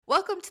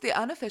Welcome to the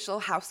unofficial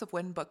House of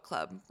Wind Book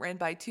Club, ran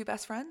by two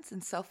best friends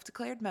and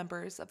self-declared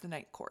members of the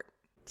Night Court.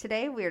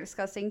 Today we are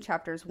discussing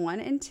chapters 1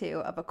 and 2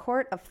 of A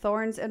Court of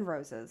Thorns and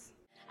Roses.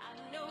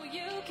 I know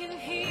you can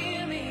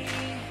hear me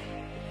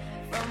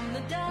from the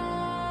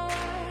dark.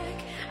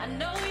 I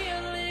know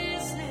you're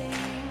listening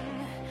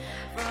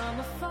from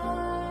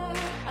afar.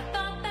 I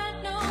thought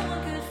that no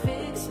one could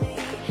fix me.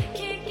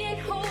 Can't get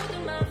hold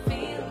of my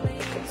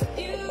feelings. With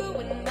you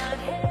in my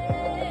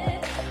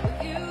head,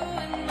 with you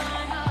in my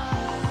heart.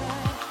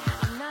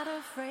 I'm not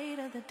afraid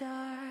of the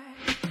dark.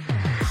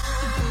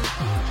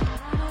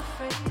 I'm not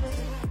afraid of the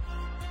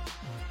dark.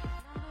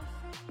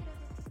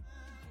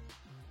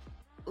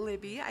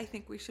 Libby, I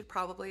think we should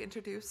probably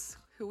introduce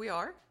who we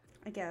are.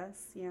 I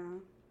guess, yeah.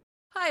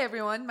 Hi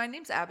everyone, my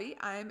name's Abby.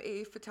 I'm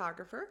a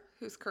photographer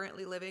who's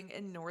currently living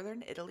in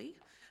northern Italy.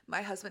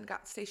 My husband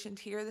got stationed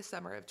here the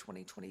summer of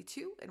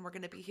 2022, and we're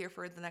going to be here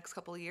for the next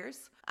couple of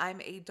years.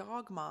 I'm a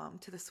dog mom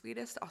to the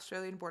sweetest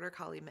Australian Border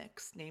Collie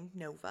mix named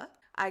Nova.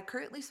 I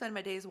currently spend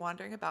my days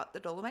wandering about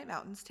the Dolomite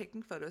Mountains,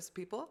 taking photos of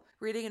people,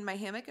 reading in my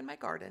hammock in my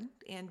garden,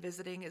 and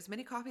visiting as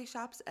many coffee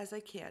shops as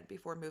I can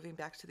before moving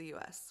back to the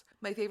US.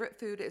 My favorite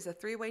food is a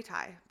three-way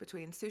tie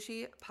between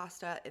sushi,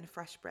 pasta, and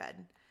fresh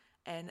bread.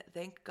 And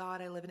thank God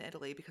I live in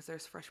Italy because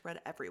there's fresh bread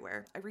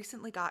everywhere. I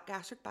recently got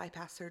gastric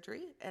bypass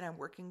surgery and I'm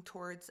working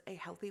towards a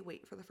healthy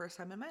weight for the first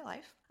time in my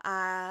life.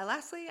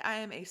 Lastly, I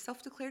am a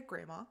self-declared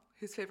grandma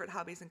whose favorite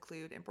hobbies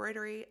include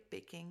embroidery,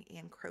 baking,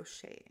 and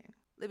crocheting.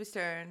 Libby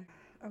Stern.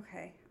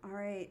 Okay, all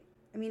right.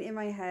 I mean, in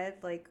my head,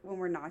 like, when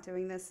we're not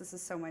doing this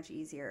is so much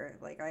easier.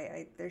 Like,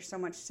 I there's so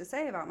much to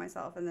say about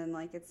myself. And then,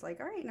 like, it's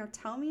like, all right, now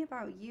tell me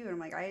about you. And I'm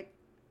like, I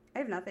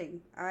have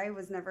nothing. I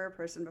was never a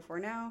person before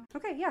now.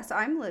 Okay, yeah, so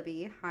I'm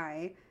Libby.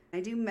 Hi. I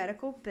do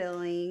medical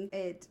billing.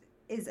 It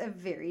is a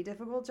very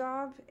difficult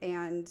job,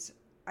 and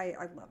I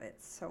love it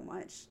so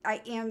much.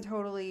 I am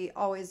totally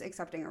always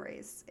accepting a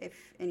raise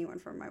if anyone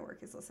from my work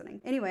is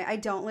listening. Anyway, I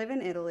don't live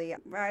in Italy.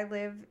 I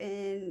live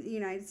in the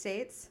United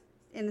States,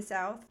 in the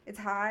South. It's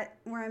hot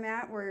where I'm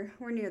at. We're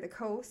near the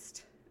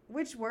coast,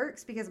 which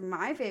works because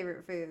my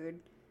favorite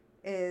food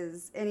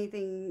is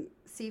anything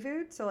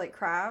seafood, so like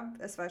crab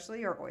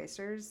especially, or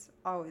oysters,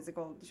 always a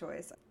golden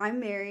choice. I'm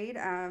married.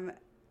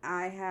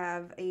 I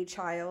have a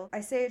child. I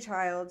say a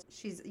child,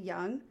 she's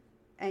young,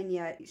 and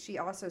yet she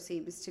also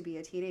seems to be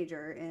a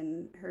teenager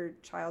in her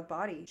child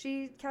body.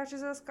 She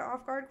catches us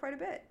off guard quite a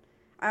bit.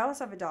 I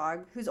also have a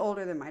dog who's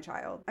older than my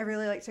child. I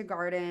really like to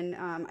garden.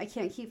 I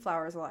can't keep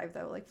flowers alive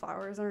though. Like,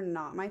 flowers are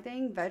not my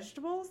thing.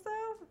 Vegetables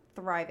though,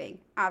 thriving,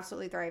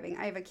 absolutely thriving.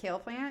 I have a kale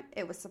plant.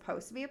 It was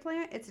supposed to be a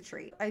plant. It's a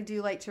tree. I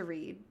do like to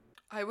read.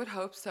 I would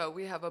hope so.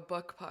 We have a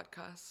book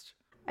podcast.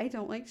 I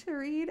don't like to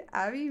read.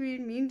 Abby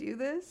made me do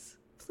this.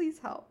 Please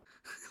help.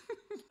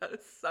 That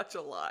is such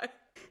a lie.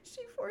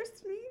 She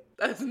forced me.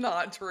 That's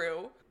not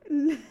true.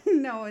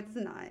 No, it's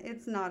not.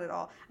 It's not at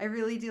all. I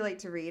really do like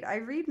to read. I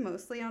read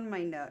mostly on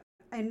my Nook.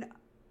 And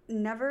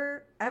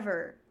never,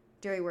 ever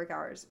during work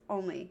hours,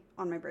 only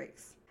on my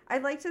breaks.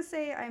 I'd like to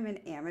say I'm an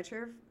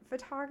amateur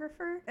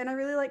photographer, and I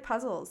really like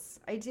puzzles.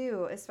 I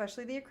do,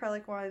 especially the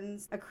acrylic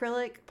ones.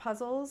 Acrylic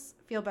puzzles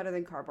feel better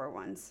than cardboard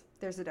ones.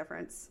 There's a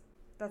difference.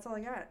 That's all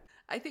I got.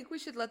 I think we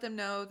should let them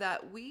know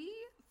that we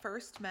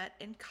first met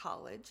in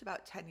college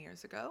about 10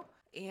 years ago.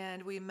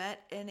 And we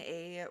met in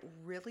a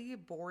really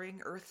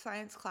boring earth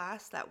science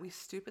class that we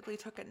stupidly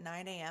took at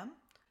 9 a.m.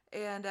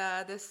 And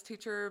this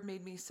teacher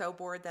made me so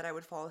bored that I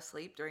would fall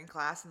asleep during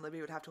class, and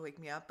Libby would have to wake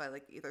me up by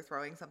like either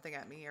throwing something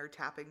at me or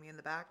tapping me in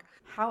the back.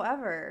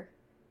 However,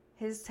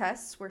 his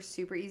tests were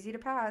super easy to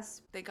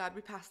pass. Thank God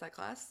we passed that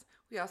class.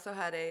 We also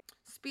had a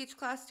speech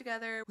class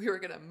together. We were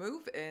going to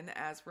move in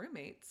as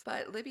roommates,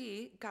 but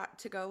Libby got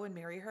to go and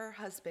marry her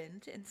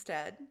husband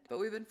instead. But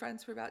we've been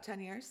friends for about 10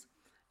 years.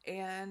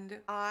 And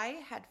I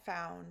had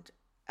found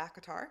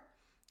ACOTAR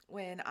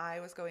when I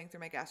was going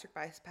through my gastric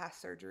bypass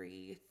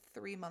surgery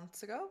 3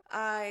 months ago.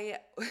 I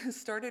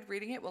started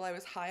reading it while I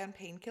was high on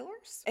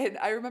painkillers. And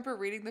I remember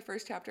reading the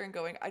first chapter and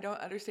going, I don't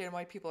understand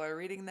why people are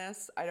reading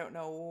this. I don't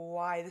know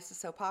why this is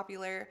so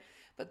popular.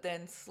 But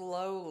then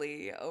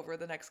slowly over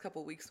the next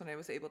couple weeks, when I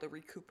was able to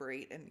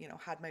recuperate and,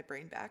 had my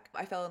brain back,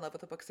 I fell in love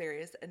with the book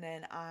series. And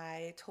then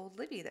I told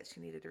Libby that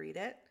she needed to read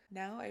it.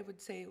 Now I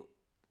would say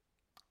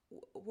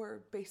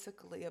we're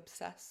basically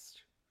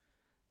obsessed.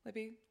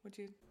 Libby, would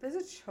you? There's a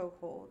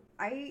chokehold.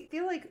 I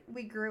feel like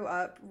we grew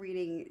up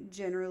reading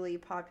generally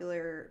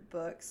popular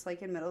books.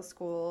 Like in middle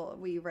school,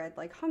 we read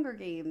like Hunger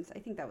Games. I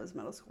think that was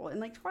middle school, and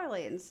like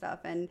Twilight and stuff.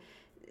 And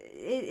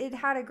it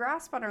had a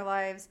grasp on our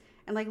lives.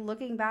 And like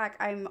looking back,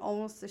 I'm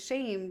almost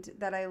ashamed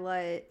that I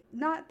let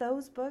not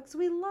those books.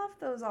 We love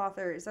those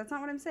authors. That's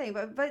not what I'm saying.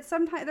 But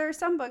sometimes there are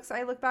some books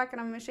I look back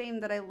and I'm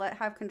ashamed that I let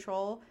have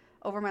control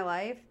over my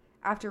life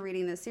after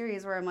reading this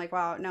series, where I'm like,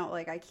 wow, no,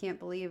 like I can't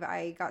believe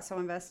I got so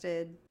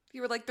invested.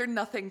 You were like, they're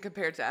nothing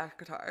compared to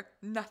ACOTAR.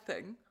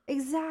 Nothing.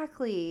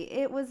 Exactly.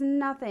 It was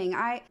nothing.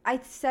 I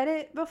said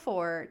it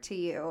before to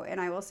you,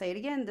 and I will say it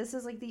again. This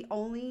is like the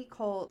only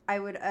cult I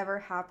would ever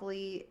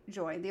happily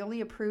join. The only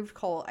approved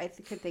cult I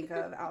could think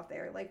of out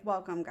there. Like,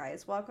 welcome,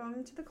 guys.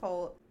 Welcome to the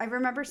cult. I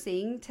remember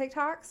seeing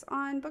TikToks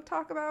on Book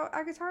Talk about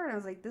ACOTAR, and I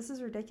was like, this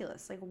is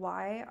ridiculous. Like,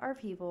 why are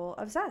people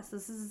obsessed?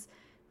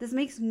 This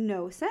makes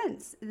no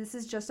sense. This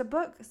is just a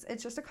book.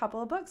 It's just a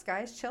couple of books,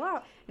 guys. Chill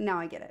out. And now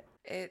I get it.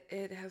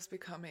 It has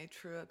become a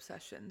true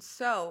obsession.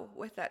 So,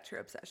 with that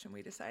true obsession,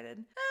 we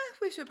decided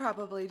we should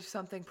probably do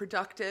something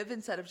productive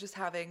instead of just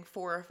having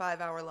 4 or 5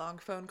 hour long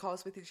phone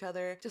calls with each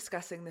other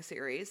discussing the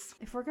series.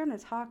 If we're going to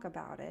talk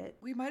about it,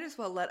 We might as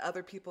well let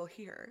other people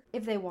hear.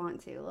 if they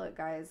want to. Look,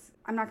 guys,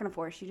 I'm not going to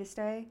force you to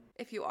stay.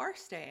 If you are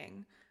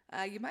staying,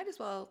 you might as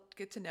well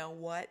get to know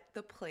what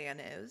the plan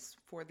is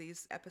for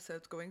these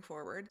episodes going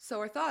forward. So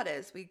our thought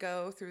is we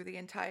go through the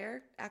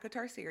entire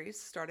ACOTAR series,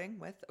 starting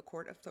with A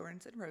Court of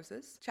Thorns and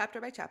Roses, chapter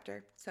by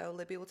chapter. So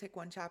Libby will take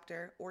 1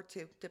 chapter or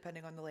 2,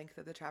 depending on the length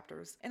of the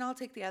chapters, and I'll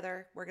take the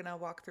other. We're going to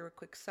walk through a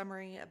quick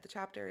summary of the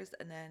chapters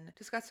and then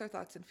discuss our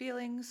thoughts and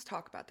feelings,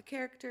 talk about the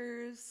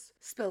characters,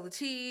 spill the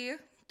tea,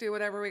 do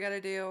whatever we got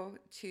to do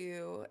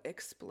to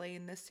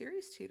explain this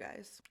series to you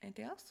guys.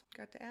 Anything else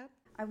got to add?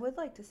 I would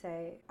like to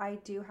say I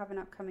do have an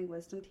upcoming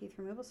wisdom teeth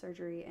removal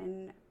surgery,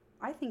 and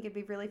I think it'd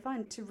be really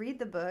fun to read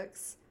the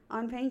books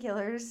on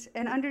painkillers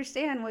and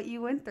understand what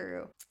you went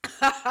through.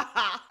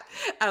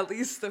 At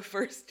least the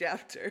first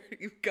chapter.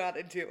 You've got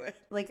to do it.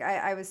 Like,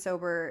 I was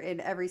sober in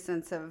every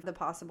sense of the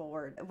possible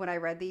word when I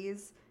read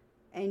these,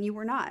 and you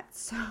were not.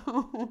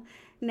 So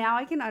now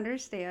I can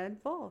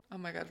understand both. Oh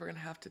my God, we're going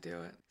to have to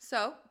do it.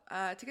 So,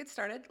 to get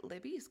started,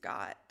 Libby's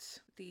got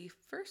the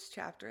first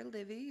chapter.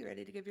 Libby, you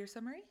ready to give your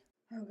summary?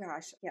 Oh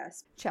gosh,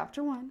 yes.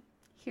 Chapter 1.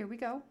 Here we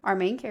go. Our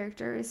main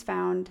character is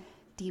found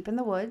deep in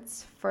the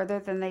woods, further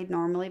than they'd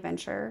normally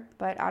venture,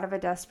 but out of a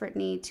desperate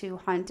need to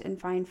hunt and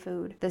find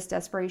food. This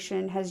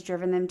desperation has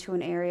driven them to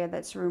an area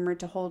that's rumored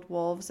to hold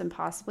wolves and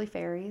possibly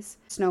fairies.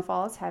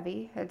 Snowfall is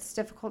heavy. It's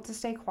difficult to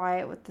stay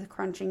quiet with the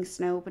crunching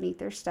snow beneath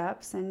their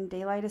steps, and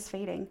daylight is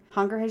fading.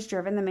 Hunger has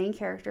driven the main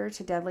character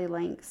to deadly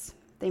lengths.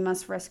 They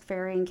must risk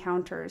fairy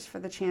encounters for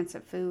the chance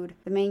at food.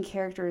 The main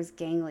character is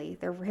gangly.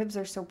 Their ribs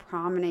are so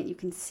prominent you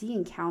can see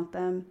and count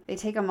them. They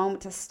take a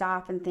moment to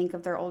stop and think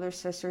of their older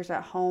sisters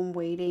at home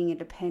waiting and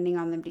depending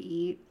on them to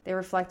eat. They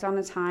reflect on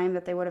a time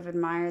that they would have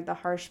admired the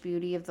harsh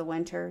beauty of the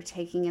winter,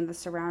 taking in the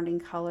surrounding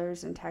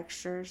colors and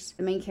textures.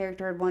 The main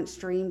character had once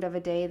dreamed of a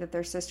day that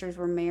their sisters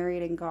were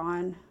married and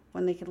gone,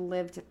 when they could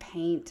live to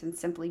paint and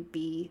simply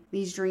be.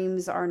 These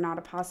dreams are not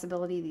a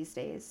possibility these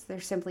days.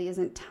 There simply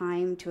isn't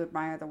time to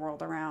admire the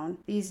world around.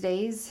 These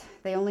days,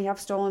 they only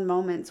have stolen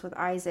moments with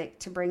Isaac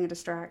to bring a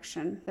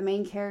distraction. The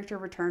main character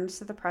returns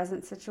to the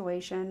present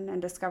situation and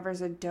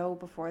discovers a doe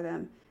before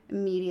them.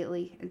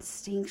 Immediately,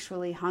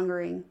 instinctually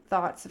hungering,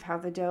 thoughts of how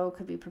the doe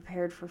could be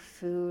prepared for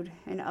food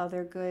and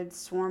other goods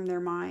swarm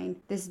their mind.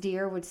 This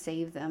deer would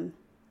save them.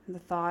 The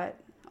thought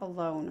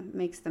alone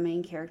makes the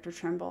main character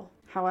tremble.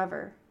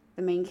 However,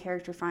 the main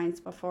character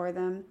finds before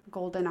them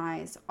golden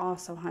eyes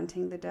also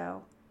hunting the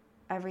doe.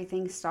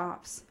 Everything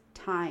stops.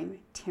 Time,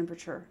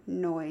 temperature,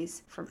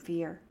 noise from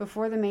fear.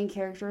 Before the main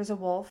character is a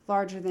wolf,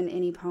 larger than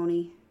any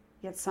pony,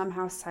 yet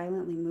somehow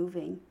silently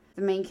moving.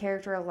 The main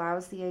character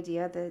allows the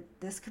idea that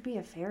this could be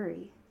a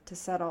fairy to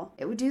settle.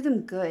 It would do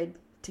them good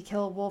to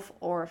kill a wolf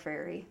or a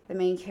fairy. The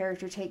main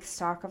character takes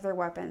stock of their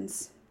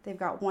weapons. They've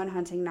got 1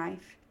 hunting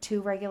knife,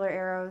 2 regular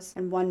arrows,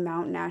 and 1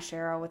 mountain ash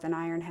arrow with an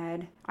iron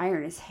head.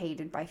 Iron is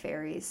hated by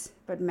fairies,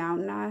 but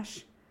mountain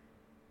ash,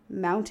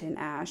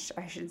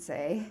 I should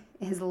say,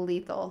 is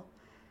lethal.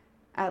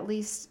 At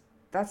least,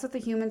 that's what the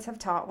humans have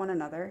taught one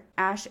another.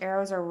 Ash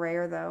arrows are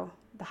rare, though.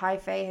 The High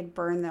Fae had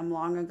burned them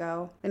long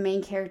ago. The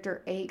main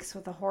character aches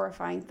with a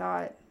horrifying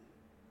thought.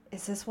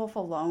 Is this wolf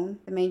alone?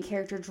 The main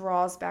character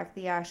draws back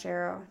the ash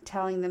arrow,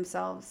 telling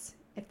themselves,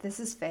 if this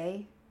is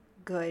Fae,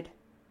 good.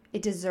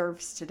 It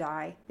deserves to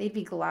die. They'd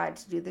be glad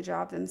to do the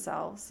job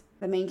themselves.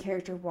 The main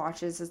character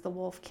watches as the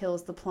wolf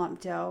kills the plump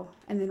doe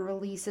and then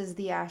releases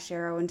the ash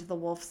arrow into the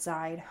wolf's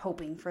side,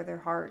 hoping for their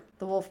heart.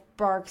 The wolf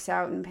barks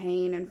out in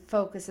pain and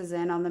focuses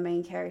in on the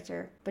main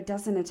character, but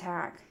doesn't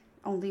attack,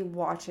 only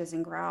watches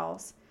and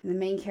growls. And the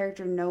main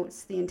character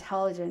notes the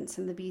intelligence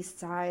in the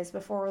beast's eyes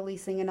before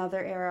releasing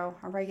another arrow,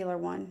 a regular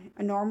one.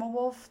 A normal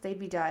wolf, they'd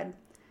be dead.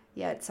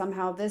 Yet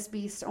somehow this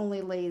beast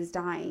only lays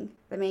dying.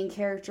 The main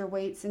character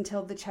waits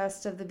until the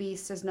chest of the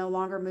beast is no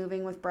longer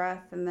moving with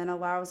breath and then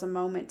allows a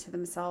moment to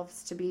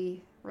themselves to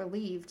be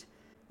relieved.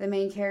 The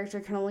main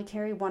character can only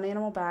carry 1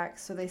 animal back,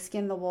 so they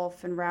skin the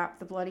wolf and wrap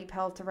the bloody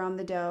pelt around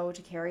the doe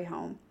to carry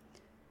home.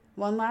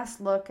 One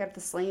last look at the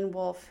slain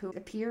wolf, who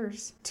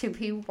appears to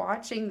be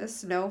watching the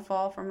snow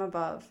fall from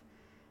above.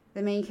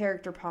 The main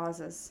character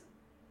pauses.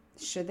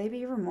 Should they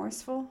be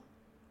remorseful?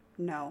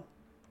 No.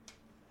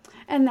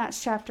 And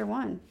that's chapter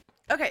 1.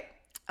 Okay,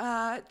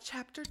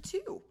 chapter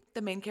 2.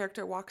 The main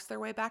character walks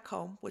their way back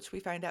home, which we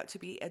find out to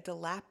be a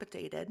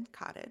dilapidated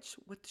cottage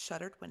with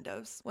shuttered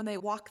windows. When they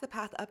walk the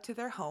path up to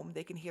their home,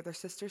 they can hear their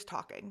sisters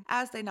talking.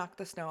 As they knock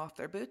the snow off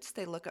their boots,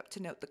 they look up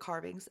to note the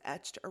carvings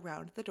etched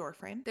around the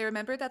doorframe. They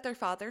remember that their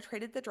father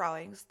traded the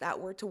drawings that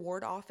were to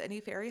ward off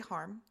any fairy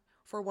harm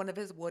for one of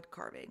his wood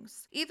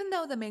carvings. Even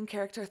though the main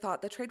character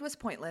thought the trade was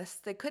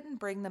pointless, they couldn't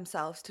bring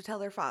themselves to tell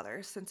their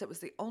father since it was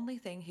the only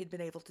thing he'd been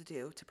able to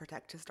do to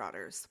protect his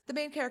daughters. The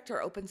main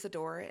character opens the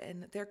door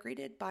and they're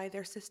greeted by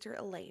their sister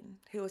Elaine,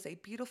 who is a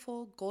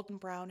beautiful golden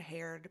brown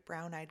haired,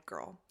 brown eyed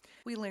girl.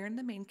 We learn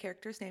the main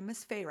character's name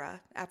is Feyre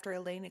after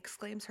Elaine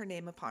exclaims her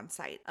name upon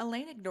sight.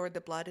 Elaine ignored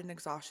the blood and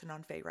exhaustion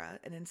on Feyre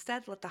and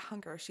instead let the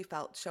hunger she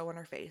felt show on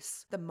her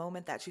face the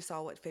moment that she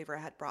saw what Feyre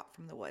had brought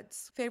from the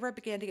woods. Feyre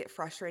began to get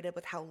frustrated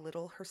with how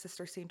little her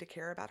sister seemed to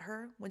care about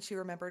her when she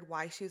remembered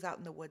why she was out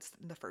in the woods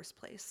in the first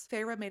place.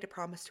 Feyre made a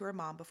promise to her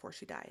mom before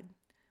she died.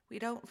 We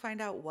don't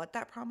find out what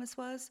that promise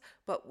was,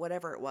 but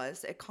whatever it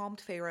was, it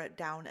calmed Feyre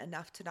down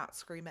enough to not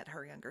scream at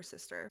her younger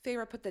sister.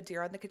 Feyre put the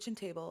deer on the kitchen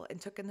table and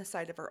took in the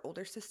sight of her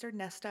older sister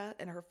Nesta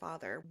and her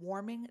father,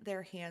 warming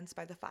their hands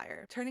by the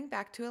fire. Turning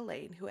back to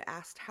Elaine, who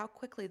asked how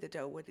quickly the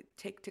dough would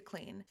take to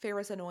clean,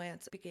 Feyre's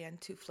annoyance began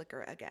to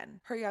flicker again.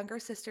 Her younger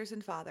sisters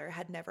and father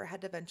had never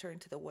had to venture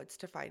into the woods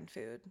to find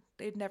food.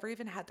 They'd never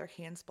even had their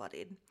hands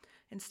bloodied.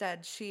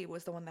 Instead, she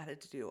was the one that had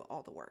to do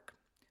all the work.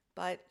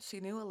 But she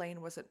knew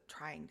Elaine wasn't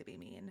trying to be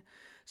mean.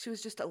 She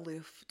was just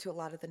aloof to a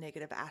lot of the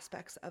negative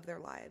aspects of their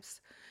lives.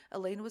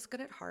 Elaine was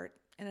good at heart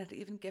and had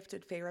even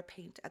gifted Feyre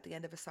paint at the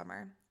end of a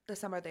summer. The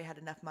summer they had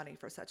enough money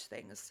for such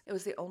things. It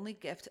was the only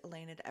gift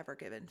Elaine had ever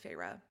given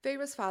Feyre.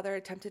 Feyre's father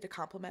attempted to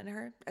compliment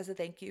her as a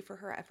thank you for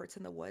her efforts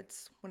in the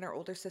woods when her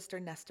older sister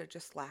Nesta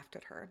just laughed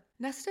at her.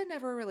 Nesta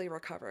never really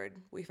recovered,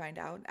 we find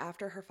out,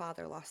 after her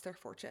father lost their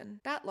fortune.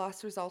 That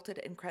loss resulted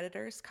in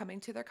creditors coming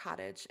to their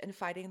cottage and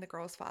fighting the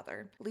girl's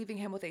father, leaving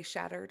him with a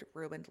shattered,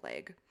 ruined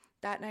leg.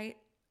 That night,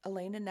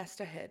 Elaine and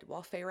Nesta hid,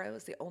 while Feyre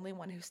was the only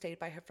one who stayed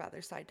by her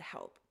father's side to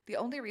help. The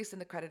only reason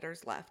the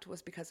creditors left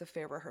was because of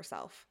Feyre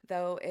herself,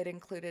 though it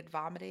included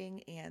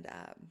vomiting and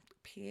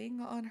peeing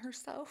on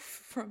herself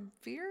from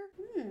fear.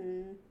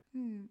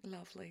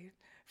 Lovely.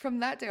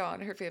 From that day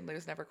on, her family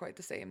was never quite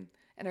the same,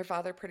 and her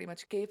father pretty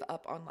much gave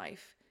up on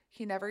life.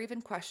 He never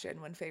even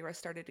questioned when Feyre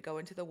started to go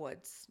into the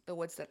woods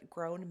that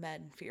grown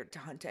men feared to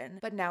hunt in.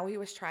 But now he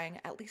was trying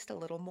at least a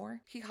little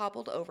more. He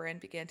hobbled over and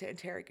began to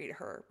interrogate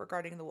her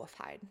regarding the wolf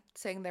hide,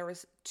 saying there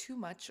was too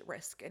much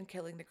risk in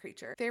killing the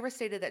creature. Feyre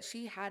stated that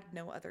she had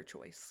no other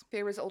choice.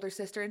 Feyre's older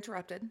sister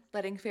interrupted,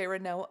 letting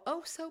Feyre know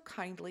oh so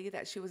kindly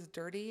that she was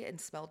dirty and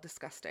smelled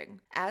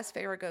disgusting. As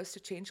Feyre goes to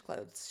change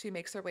clothes, she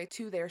makes her way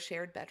to their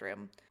shared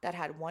bedroom that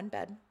had one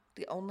bed,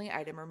 the only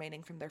item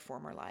remaining from their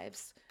former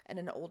lives, and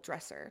an old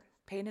dresser,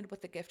 painted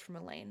with a gift from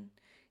Elaine.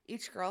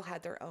 Each girl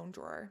had their own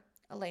drawer.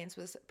 Elaine's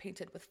was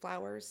painted with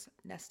flowers,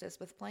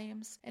 Nesta's with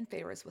flames, and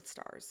Feyre's with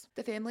stars.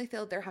 The family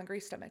filled their hungry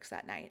stomachs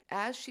that night.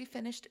 As she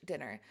finished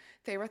dinner,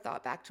 Feyre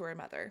thought back to her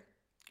mother.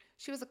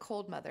 She was a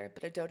cold mother,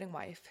 but a doting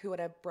wife who would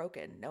have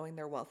broken knowing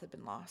their wealth had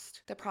been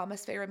lost. The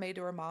promise Feyre made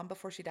to her mom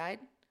before she died?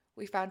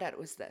 We found out it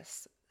was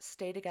this: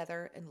 stay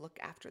together and look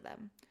after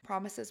them.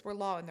 Promises were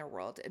law in their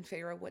world, and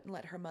Feyre wouldn't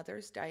let her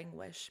mother's dying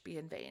wish be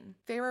in vain.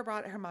 Feyre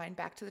brought her mind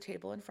back to the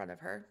table in front of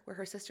her, where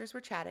her sisters were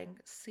chatting,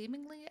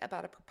 seemingly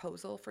about a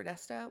proposal for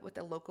Nesta with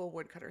a local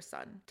woodcutter's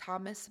son,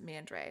 Thomas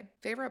Mandray.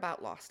 Feyre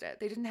about lost it.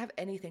 They didn't have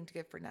anything to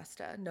give for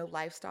Nesta. No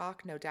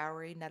livestock, no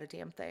dowry, not a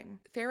damn thing.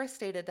 Feyre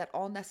stated that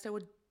all Nesta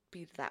would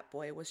be to that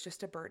boy was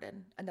just a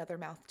burden, another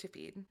mouth to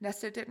feed.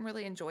 Nesta didn't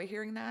really enjoy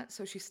hearing that,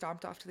 so she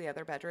stomped off to the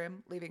other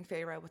bedroom, leaving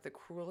Feyre with the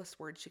cruelest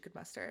words she could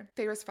muster.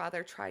 Feyre's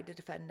father tried to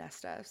defend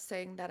Nesta,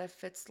 saying that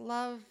if it's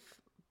love,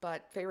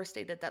 but Feyre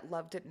stated that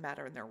love didn't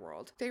matter in their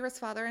world. Feyre's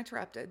father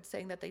interrupted,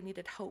 saying that they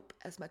needed hope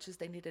as much as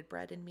they needed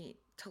bread and meat,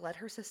 to let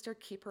her sister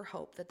keep her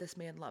hope that this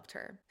man loved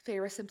her.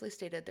 Feyre simply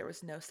stated there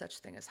was no such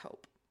thing as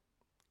hope.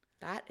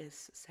 That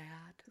is sad.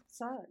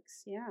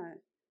 Sucks, yeah.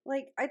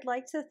 Like, I'd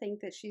like to think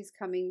that she's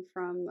coming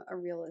from a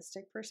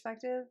realistic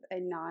perspective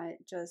and not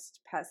just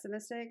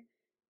pessimistic,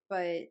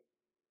 but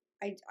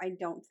I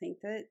don't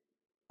think that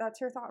that's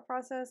her thought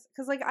process.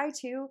 Because, like,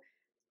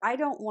 I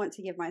don't want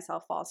to give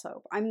myself false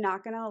hope. I'm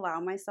not going to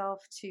allow myself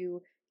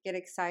to get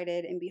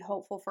excited and be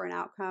hopeful for an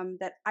outcome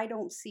that I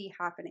don't see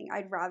happening.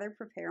 I'd rather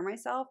prepare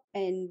myself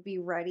and be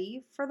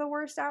ready for the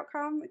worst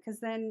outcome because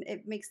then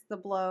it makes the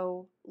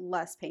blow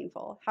less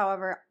painful.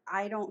 However,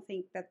 I don't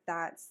think that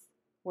that's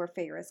where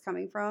Feyre is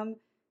coming from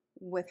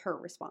with her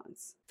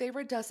response.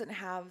 Feyre doesn't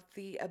have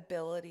the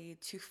ability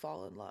to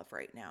fall in love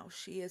right now.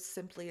 She is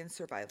simply in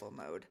survival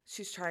mode.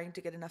 She's trying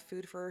to get enough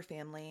food for her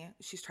family.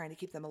 She's trying to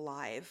keep them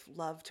alive.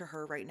 Love to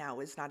her right now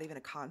is not even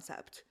a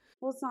concept.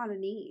 Well, it's not a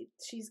need.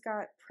 She's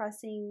got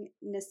pressing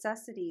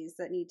necessities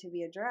that need to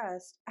be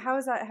addressed. How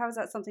is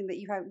that something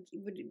that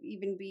would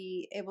even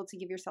be able to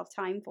give yourself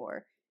time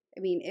for?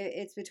 I mean,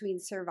 it's between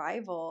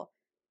survival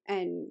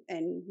and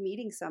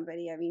meeting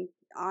somebody. I mean,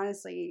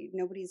 honestly,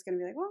 nobody's going to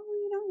be like, well,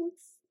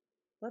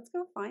 let's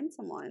go find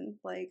someone.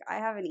 Like, I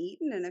haven't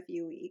eaten in a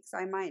few weeks.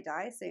 I might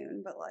die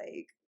soon, but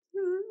like,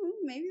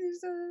 Maybe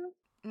there's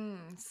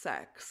a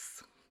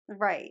Sex.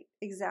 right,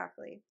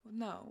 exactly.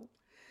 No.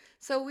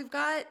 So we've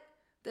got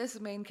this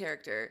main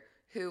character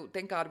who,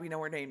 thank God we know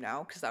her name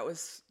now, because that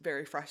was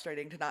very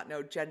frustrating to not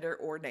know gender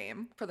or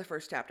name for the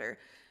first chapter.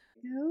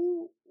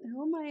 Who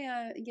am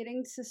I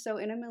getting to so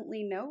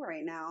intimately know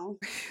right now?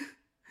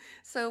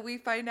 So we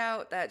find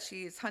out that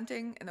she's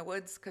hunting in the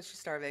woods because she's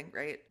starving,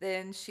 right?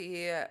 Then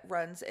she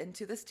runs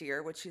into this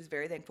deer, which she's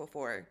very thankful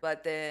for.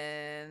 But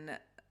then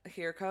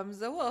here comes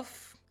the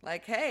wolf.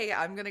 Like, hey,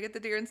 I'm gonna get the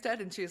deer instead.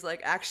 And she's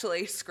like,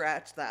 actually,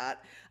 scratch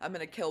that. I'm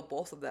gonna kill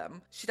both of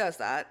them. She does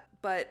that.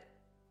 But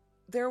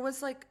there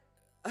was like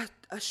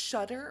a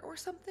shudder or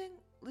something.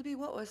 Libby,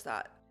 what was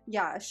that?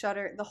 Yeah, a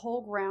shudder. The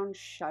whole ground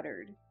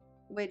shuddered,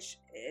 which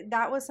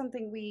that was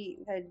something we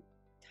had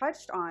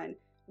touched on.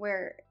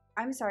 Where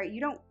I'm sorry,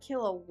 you don't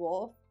kill a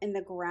wolf and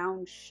the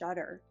ground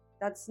shudder.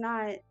 That's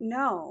not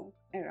no.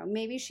 I don't know.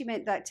 Maybe she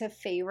meant that to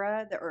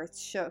Feyre, the earth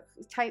shook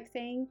type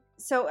thing.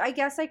 So I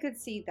guess I could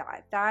see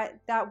that.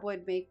 That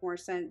would make more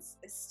sense.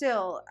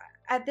 Still,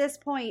 at this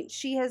point,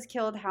 she has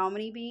killed how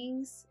many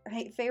beings?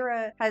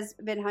 Feyre has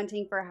been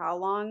hunting for how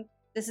long?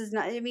 This is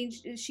not. I mean,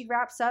 she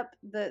wraps up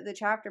the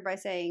chapter by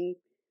saying,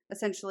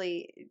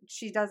 essentially,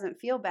 she doesn't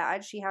feel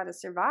bad. She had to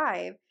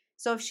survive.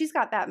 So if she's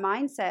got that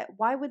mindset,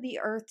 why would the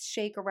earth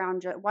shake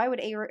around? Why would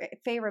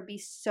Feyre be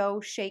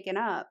so shaken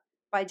up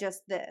by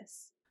just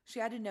this? She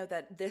had to know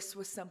that this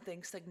was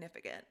something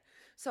significant.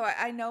 So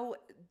I know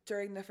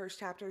during the first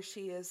chapter,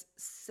 she is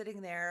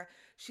sitting there.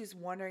 She's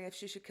wondering if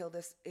she should kill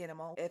this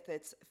animal, if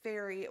it's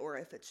fairy or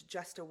if it's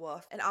just a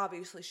wolf. And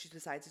obviously, she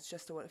decides it's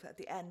just a wolf at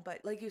the end. But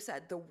like you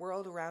said, the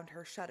world around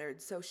her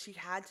shuddered. So she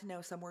had to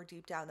know somewhere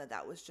deep down that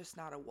that was just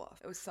not a wolf.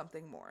 It was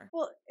something more.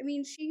 Well, I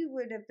mean, she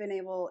would have been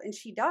able, and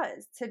she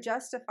does, to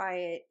justify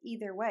it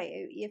either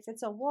way. If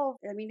it's a wolf,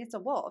 I mean, it's a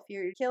wolf.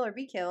 You're kill or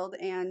be killed,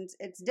 and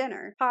it's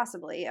dinner,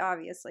 possibly,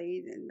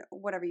 obviously,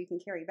 whatever you can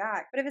carry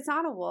back. But if it's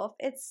not a wolf,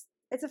 it's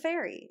a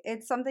fairy.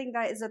 It's something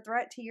that is a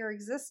threat to your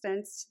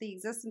existence, to the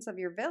existence of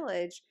your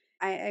village.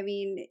 I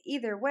mean,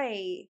 either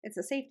way, it's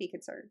a safety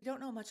concern. We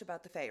don't know much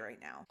about the Fae right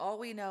now. All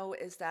we know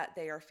is that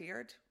they are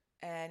feared,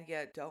 and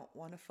you don't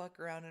want to fuck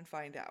around and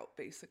find out,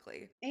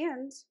 basically.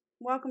 And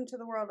welcome to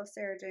the world of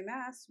Sarah J.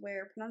 Maas,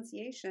 where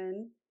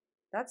pronunciation,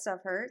 that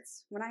stuff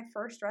hurts. When I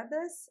first read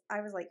this,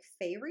 I was like,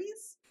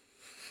 fairies?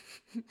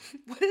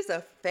 What is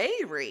a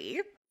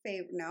fairy?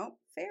 No,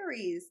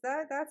 fairies.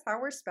 That's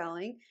how we're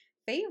spelling.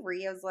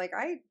 Fairy. I was like,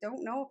 I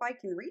don't know if I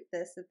can read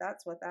this, if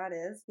that's what that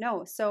is.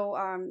 No, so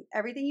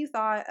everything you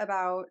thought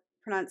about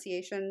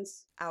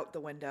pronunciations, Out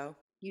the window.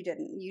 you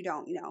didn't. You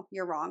don't. No,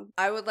 you're wrong.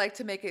 I would like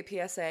to make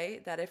a PSA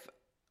that if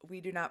we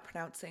do not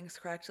pronounce things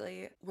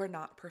correctly, we're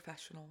not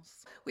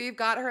professionals. We've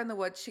got her in the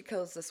woods. She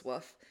kills this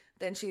wolf.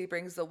 Then she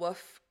brings the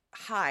wolf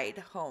hide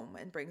home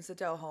and brings the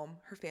doe home.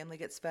 Her family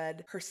gets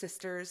fed. Her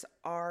sisters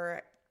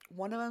are,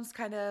 one of them's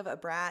kind of a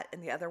brat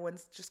and the other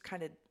one's just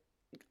kind of,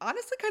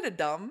 honestly, kind of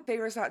dumb.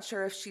 Feyre's not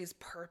sure if she's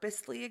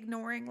purposely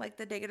ignoring like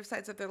the negative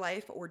sides of their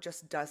life or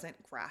just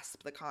doesn't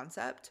grasp the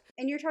concept.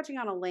 And you're touching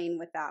on Elaine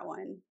with that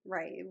one,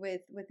 right?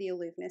 With the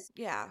aloofness.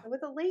 Yeah.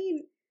 With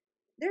Elaine,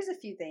 there's a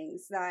few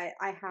things that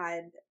I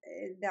had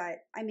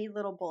that I made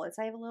little bullets.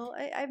 I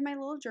have my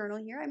little journal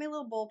here. I made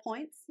little bullet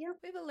points. Yeah.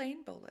 We have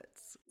Elaine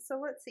bullets. So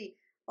let's see.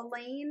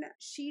 Elaine,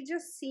 she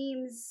just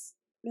seems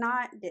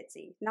not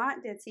ditzy.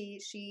 Not ditzy.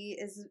 She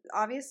is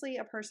obviously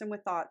a person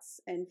with thoughts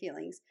and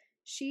feelings.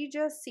 She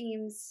just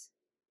seems,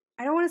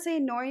 I don't want to say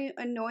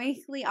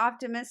annoyingly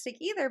optimistic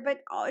either,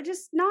 but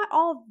just not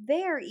all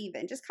there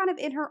even. Just kind of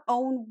in her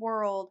own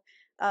world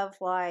of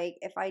like,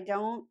 if I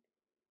don't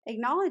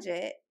acknowledge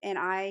it and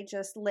I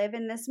just live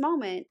in this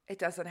moment. It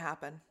doesn't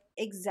happen.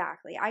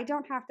 Exactly. I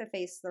don't have to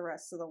face the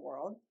rest of the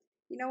world.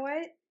 You know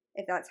what?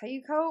 If that's how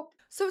you cope.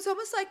 So it's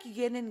almost like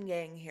yin and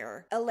yang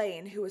here.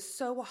 Elaine, who is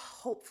so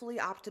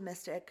hopefully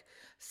optimistic,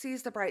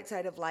 sees the bright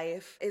side of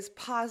life, is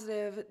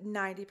positive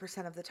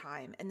 90% of the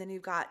time. And then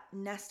you've got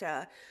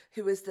Nesta,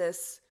 who is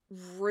this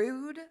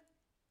rude,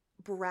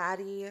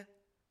 bratty,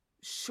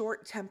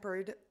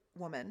 short-tempered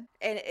woman.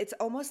 And it's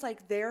almost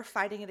like they're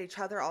fighting at each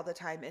other all the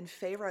time. And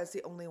Feyre is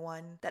the only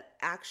one that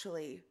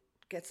actually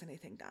gets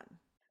anything done.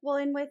 Well,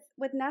 and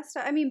with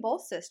Nesta, I mean,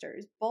 both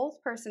sisters,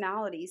 both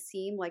personalities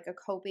seem like a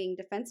coping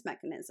defense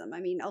mechanism. I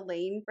mean,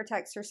 Elaine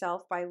protects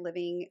herself by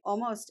living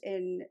almost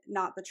in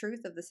not the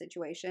truth of the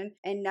situation,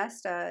 and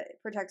Nesta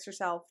protects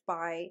herself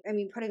by, I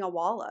mean, putting a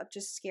wall up,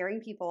 just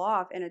scaring people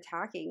off and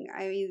attacking.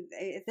 I mean,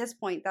 at this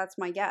point, that's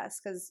my guess,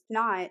 because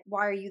not,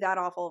 why are you that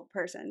awful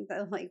person?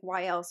 Like,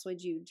 why else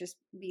would you just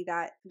be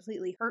that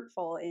completely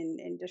hurtful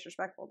and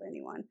disrespectful to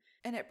anyone?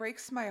 And it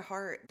breaks my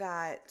heart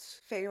that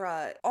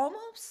Feyre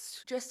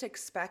almost just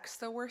expects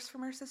the worst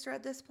from her sister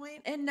at this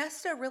point. And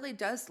Nesta really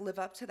does live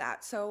up to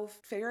that. So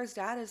Feyre's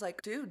dad is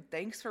like, dude,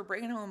 thanks for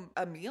bringing home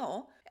a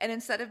meal. And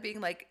instead of being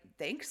like,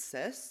 thanks,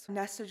 sis,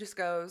 Nesta just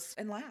goes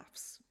and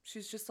laughs.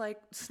 She's just like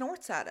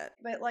snorts at it.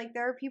 But like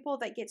there are people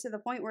that get to the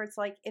point where it's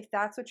like, if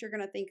that's what you're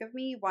gonna think of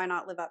me, why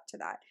not live up to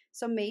that?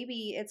 So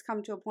maybe it's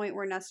come to a point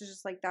where Nesta's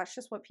just like, that's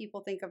just what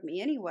people think of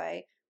me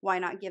anyway. Why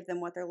not give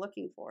them what they're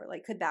looking for?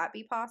 Like, could that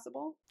be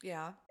possible?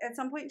 Yeah. At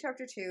some point in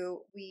chapter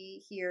 2,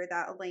 we hear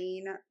that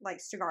Elaine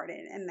likes to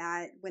garden and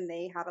that when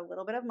they had a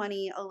little bit of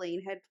money,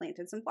 Elaine had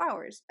planted some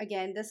flowers.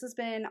 Again, this has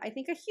been, I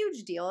think, a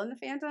huge deal in the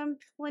fandom.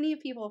 Plenty of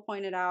people have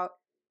pointed out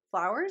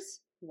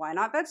flowers. Why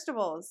not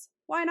vegetables?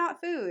 Why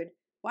not food?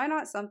 Why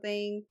not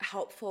something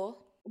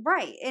Helpful.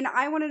 right? And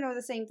I want to know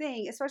the same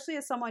thing, especially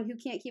as someone who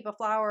can't keep a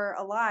flower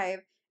alive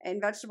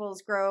and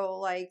vegetables grow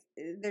like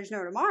there's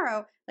no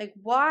tomorrow. Like,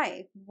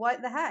 why?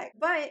 What the heck?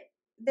 But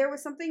there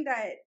was something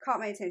that caught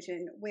my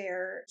attention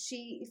where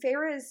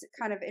Feyre is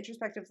kind of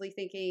introspectively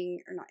thinking,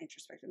 or not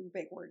introspective,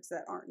 big words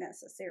that aren't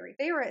necessary.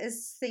 Feyre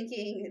is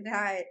thinking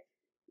that,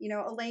 you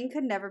know, Elaine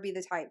could never be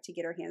the type to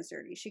get her hands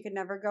dirty. She could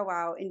never go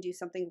out and do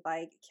something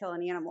like kill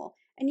an animal.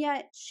 And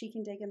yet she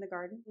can dig in the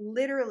garden,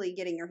 literally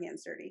getting her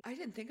hands dirty. I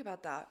didn't think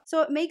about that.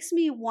 So it makes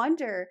me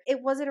wonder,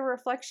 was it a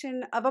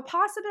reflection of a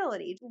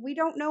possibility? We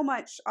don't know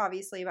much,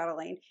 obviously, about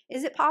Elaine.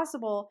 Is it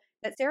possible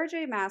that Sarah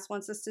J. Maas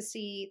wants us to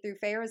see through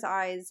Feyre's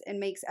eyes and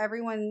makes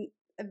everyone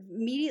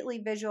immediately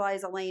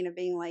visualize Elaine of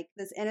being like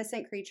this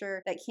innocent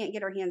creature that can't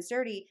get her hands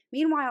dirty?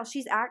 Meanwhile,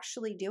 she's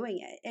actually doing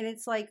it. And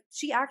it's like,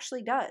 she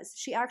actually does.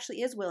 She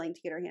actually is willing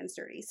to get her hands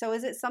dirty. So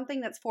is it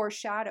something that's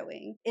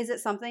foreshadowing? Is it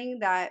something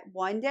that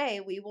one day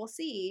we will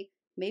see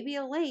maybe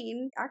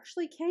Elaine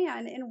actually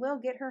can and will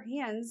get her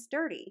hands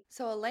dirty?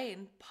 So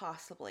Elaine,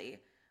 possibly.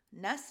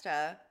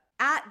 Nesta,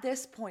 at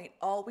this point,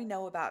 all we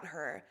know about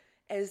her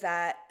is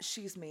that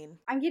she's mean.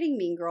 I'm getting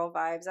mean girl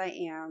vibes. I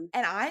am.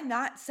 And I'm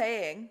not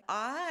saying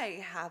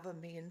I have a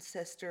mean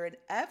sister and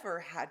ever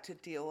had to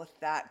deal with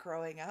that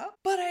growing up,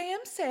 but I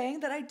am saying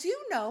that I do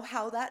know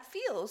how that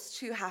feels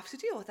to have to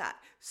deal with that.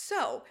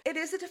 So it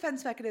is a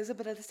defense mechanism,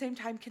 but at the same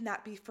time, can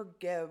that be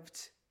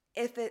forgived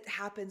if it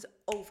happens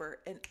over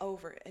and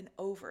over and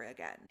over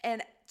again?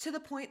 And to the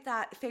point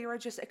that Feyre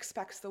just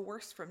expects the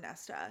worst from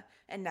Nesta,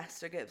 and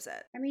Nesta gives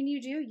it. I mean,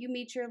 you do. You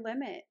meet your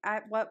limit.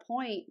 At what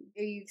point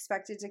are you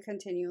expected to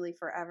continually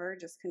forever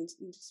just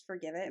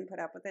forgive it and put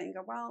up with it and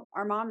go, well,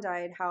 our mom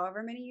died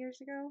however many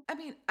years ago? I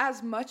mean,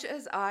 as much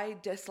as I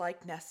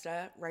dislike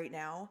Nesta right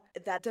now,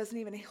 that doesn't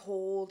even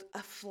hold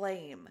a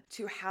flame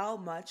to how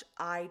much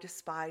I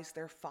despise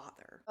their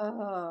father.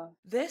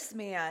 This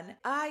man,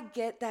 I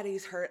get that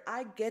he's hurt.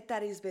 I get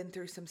that he's been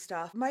through some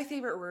stuff. My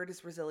favorite word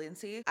is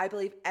resiliency. I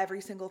believe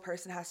every single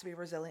person has to be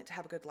resilient to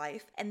have a good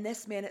life. And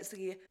this man is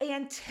the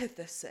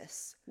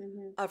antithesis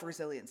of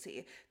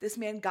resiliency. This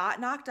man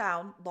got knocked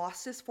down,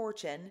 lost his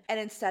fortune, and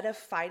instead of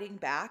fighting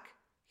back,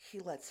 he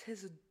lets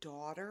his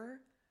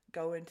daughter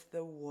go into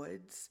the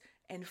woods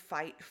and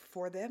fight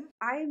for them.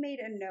 I made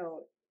a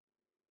note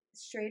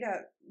straight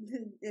up.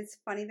 It's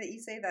funny that you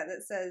say that.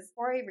 That says,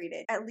 before I read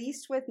it, at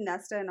least with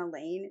Nesta and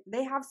Elaine,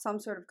 they have some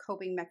sort of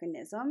coping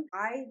mechanism.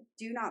 I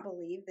do not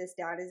believe this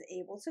dad is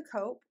able to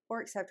cope or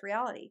accept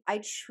reality.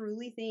 I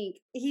truly think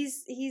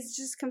he's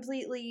just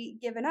completely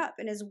given up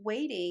and is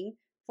waiting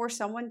for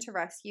someone to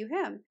rescue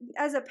him.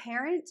 As a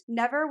parent,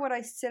 never would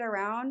I sit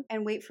around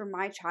and wait for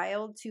my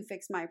child to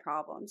fix my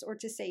problems or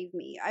to save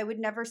me. I would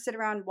never sit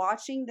around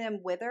watching them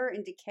wither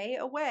and decay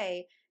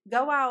away,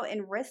 go out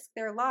and risk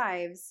their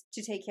lives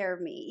to take care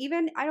of me.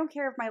 Even, I don't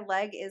care if my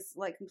leg is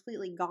like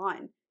completely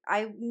gone.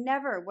 I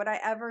never would I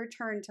ever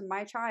turn to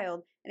my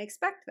child and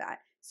expect that.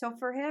 So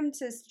for him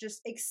to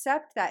just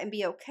accept that and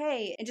be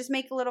okay and just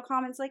make little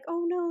comments like,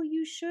 oh no,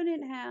 you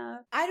shouldn't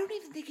have. I don't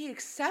even think he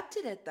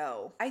accepted it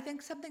though. I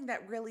think something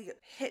that really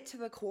hit to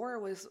the core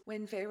was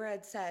when Feyre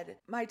had said,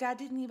 my dad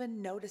didn't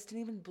even notice,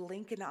 didn't even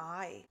blink an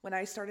eye when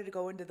I started to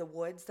go into the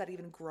woods that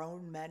even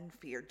grown men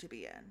feared to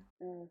be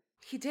in.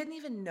 He didn't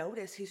even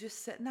notice. He's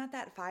just sitting at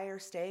that fire,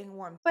 staying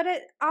warm. But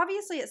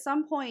obviously at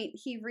some point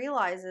he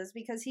realizes,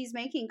 because he's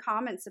making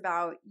comments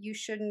about you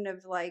shouldn't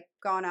have like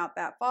gone out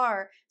that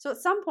far. So at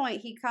some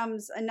point he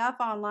comes enough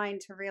online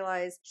to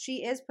realize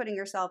she is putting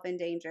herself in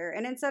danger.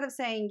 And instead of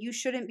saying you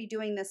shouldn't be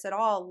doing this at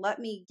all, let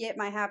me get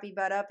my happy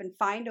butt up and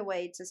find a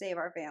way to save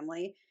our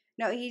family.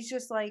 No, he's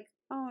just like,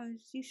 oh,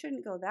 you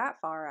shouldn't go that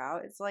far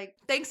out. It's like,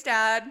 thanks,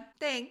 Dad.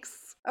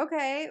 Thanks.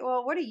 Okay,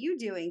 well, what are you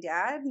doing,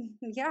 Dad?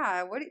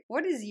 Yeah,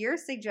 what is your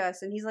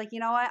suggestion? He's like, you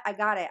know what? I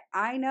got it.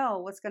 I know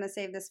what's going to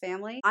save this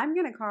family. I'm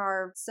going to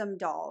carve some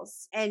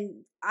dolls.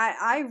 And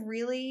I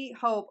really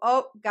hope,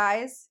 oh,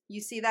 guys,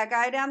 you see that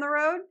guy down the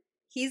road?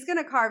 He's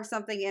going to carve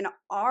something in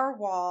our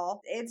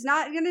wall. It's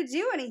not going to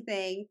do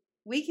anything.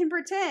 We can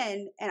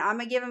pretend, and I'm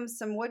going to give him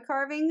some wood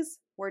carvings.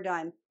 We're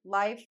done.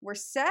 Life, we're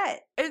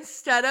set.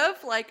 Instead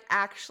of like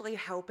actually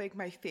helping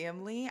my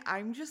family,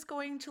 I'm just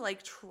going to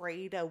like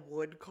trade a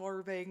wood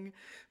carving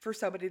for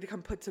somebody to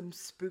come put some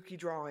spooky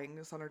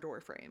drawings on our door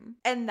frame.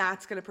 And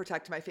that's going to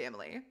protect my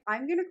family.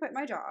 I'm going to quit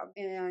my job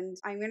and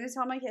I'm going to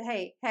tell my kid,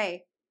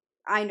 hey,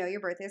 I know your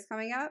birthday's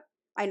coming up.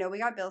 I know we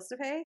got bills to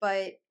pay,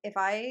 but if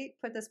I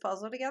put this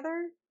puzzle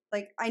together,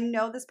 like, I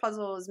know this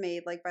puzzle was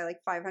made like by like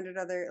 500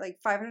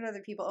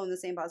 other people own the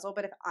same puzzle,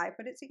 but if I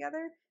put it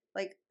together,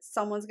 Like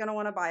someone's going to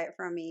want to buy it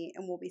from me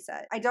and we'll be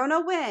set. I don't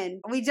know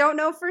when. We don't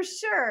know for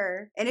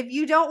sure. And if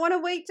you don't want to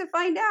wait to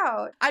find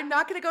out, I'm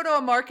not going to go to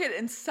a market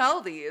and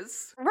sell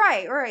these.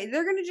 right.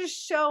 They're going to just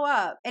show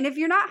up. And if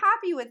you're not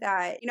happy with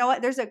that, you know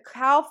what? There's a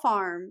cow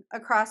farm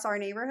across our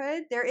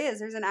neighborhood.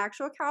 There's an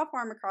actual cow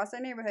farm across our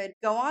neighborhood.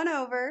 Go on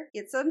over,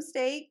 get some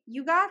steak.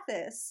 You got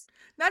this.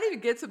 Not even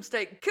get some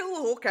steak, kill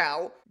the whole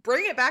cow,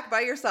 bring it back by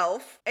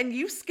yourself, and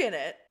you skin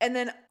it, and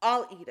then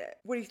I'll eat it.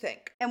 What do you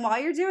think? And while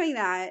you're doing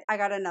that, I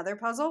got another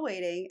puzzle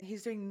waiting.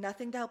 He's doing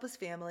nothing to help his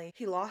family.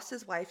 He lost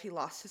his wife, he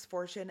lost his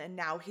fortune, and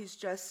now he's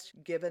just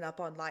given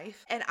up on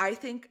life. And I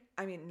think,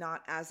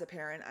 not as a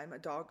parent, I'm a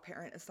dog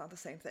parent, it's not the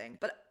same thing,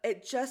 but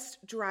it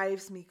just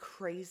drives me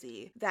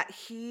crazy that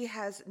he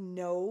has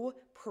no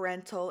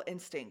parental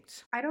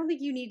instinct. I don't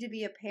think you need to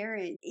be a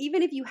parent,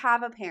 even if you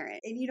have a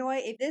parent. And you know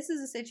what? If this is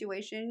a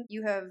situation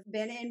you have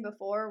been in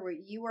before where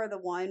you are the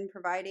one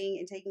providing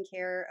and taking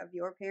care of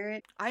your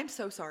parent, I'm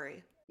so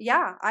sorry.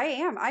 yeah, I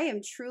am. I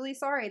am truly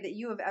sorry that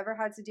you have ever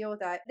had to deal with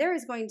that. There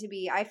is going to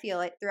be, I feel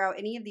like, throughout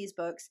any of these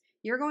books,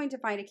 you're going to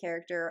find a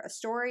character, a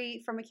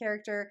story from a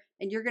character,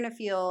 and you're going to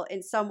feel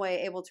in some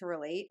way able to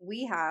relate.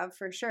 We have,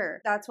 for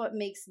sure. That's what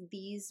makes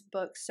these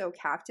books so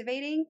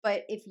captivating.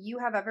 But if you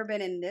have ever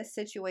been in this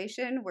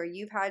situation where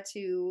you've had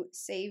to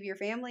save your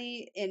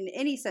family in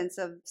any sense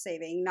of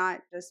saving,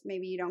 not just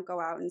maybe you don't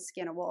go out and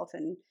skin a wolf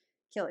and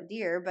kill a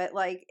deer, but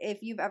like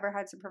if you've ever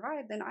had to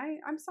provide, then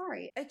I'm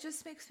sorry. It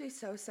just makes me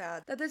so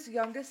sad that this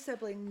youngest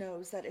sibling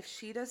knows that if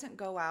she doesn't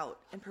go out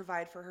and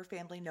provide for her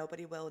family,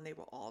 nobody will, and they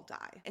will all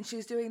die. And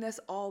she's doing this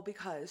all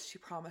because she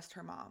promised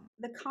her mom.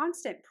 The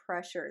constant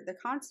pressure, the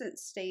constant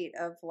state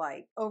of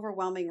like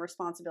overwhelming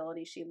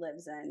responsibility she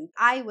lives in.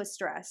 I was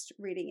stressed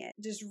reading it.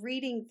 Just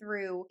reading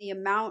through the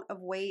amount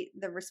of weight,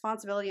 the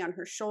responsibility on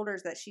her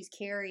shoulders that she's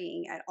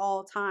carrying at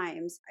all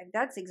times.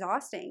 That's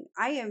exhausting.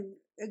 I am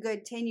a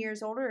good 10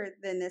 years older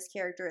than this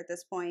character at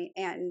this point,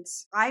 and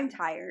I'm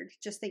tired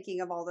just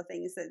thinking of all the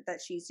things that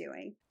she's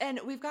doing. And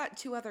we've got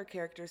two other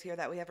characters here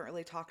that we haven't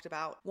really talked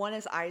about. One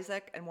is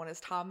Isaac and one is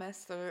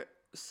Thomas. They're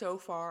so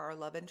far our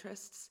love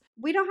interests.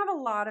 We don't have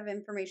a lot of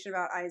information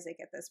about Isaac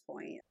at this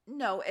point.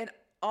 No, and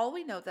all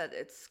we know that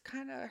it's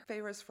kind of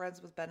Feyre's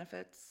friends with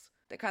benefits.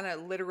 They kind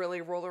of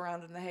literally roll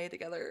around in the hay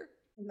together.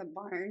 In the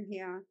barn,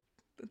 yeah.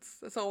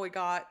 That's all we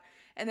got.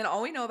 And then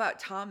all we know about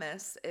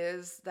Thomas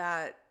is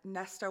that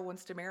Nesta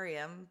wants to marry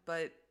him,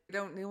 but we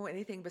don't know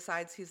anything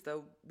besides he's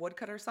the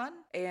woodcutter's son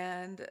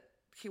and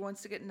he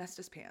wants to get in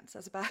Nesta's pants.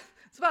 That's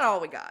about all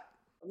we got.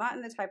 Not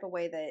in the type of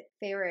way that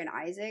Feyre and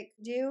Isaac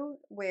do,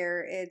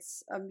 where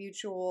it's a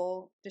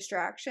mutual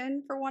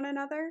distraction for one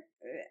another.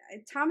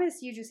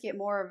 Thomas, you just get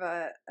more of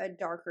a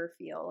darker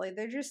feel. Like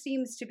there just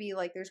seems to be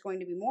like there's going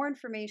to be more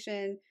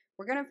information.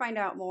 We're going to find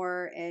out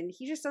more, and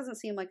he just doesn't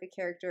seem like a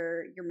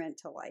character you're meant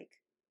to like.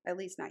 At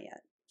least not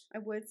yet. I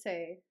would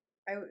say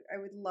I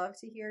would love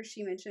to hear,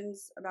 she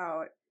mentions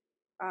about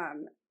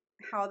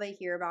how they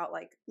hear about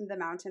like the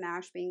mountain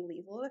ash being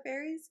lethal to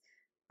fairies.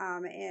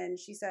 And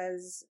she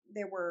says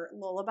there were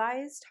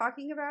lullabies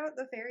talking about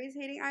the fairies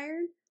hating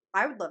iron.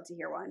 I would love to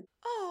hear one.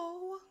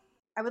 Oh.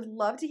 I would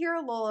love to hear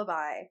a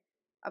lullaby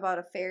about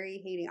a fairy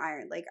hating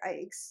iron. Like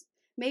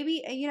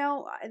maybe,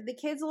 the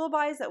kids'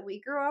 lullabies that we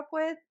grew up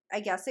with, I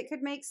guess it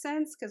could make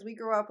sense because we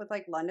grew up with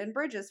like London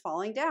Bridges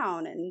falling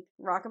down and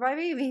Rockabye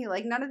Baby.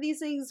 Like none of these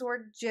things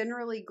were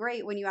generally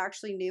great when you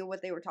actually knew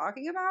what they were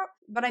talking about.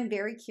 But I'm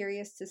very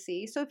curious to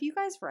see. So if you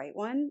guys write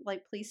one,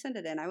 like please send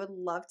it in. I would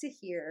love to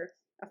hear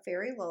a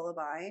fairy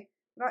lullaby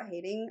about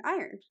hating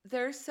iron.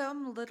 There's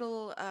some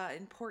little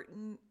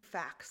important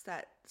facts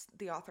that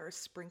the author has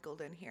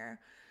sprinkled in here.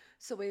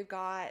 So we've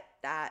got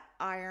that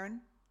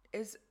iron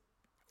is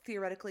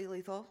theoretically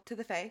lethal to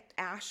the Fae.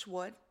 Ash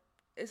wood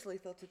is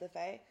lethal to the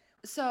Fae.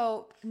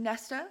 So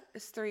Nesta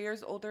is 3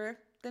 years older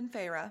than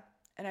Feyre,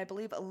 and I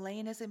believe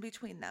Elaine is in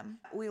between them.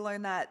 We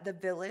learn that the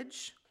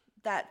village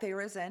that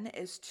Feyre's in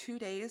is 2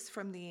 days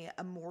from the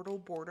immortal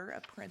border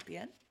of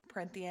Prythian.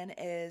 Prythian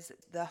is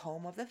the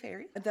home of the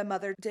fairy. The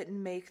mother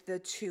didn't make the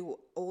two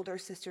older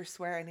sisters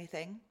swear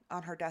anything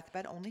on her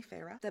deathbed, only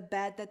Feyre. The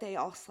bed that they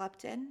all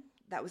slept in,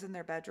 that was in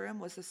their bedroom,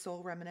 was the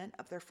sole remnant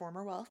of their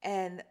former wealth.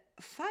 And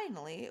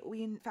finally,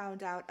 we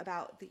found out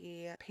about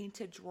the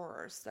painted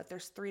drawers, that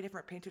there's 3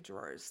 different painted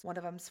drawers. One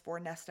of them's for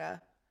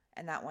Nesta,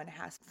 and that one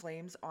has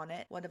flames on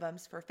it. One of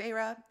them's for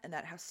Feyre, and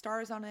that has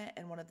stars on it.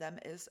 And one of them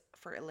is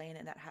for Elaine,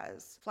 and that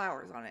has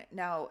flowers on it.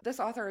 Now, this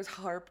author has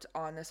harped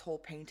on this whole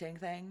painting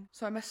thing,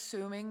 so I'm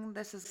assuming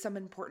this is some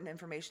important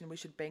information we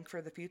should bank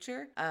for the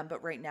future.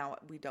 But right now,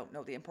 we don't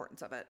know the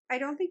importance of it. I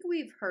don't think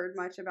we've heard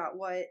much about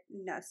what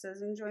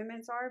Nesta's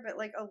enjoyments are, but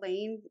like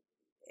Elaine,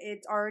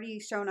 it's already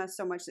shown us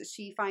so much that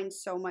she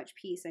finds so much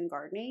peace in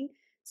gardening.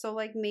 So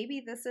like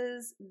maybe this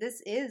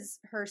is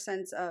her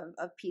sense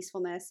of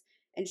peacefulness.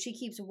 And she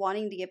keeps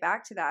wanting to get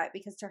back to that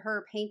because to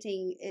her,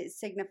 painting, it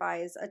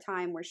signifies a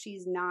time where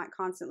she's not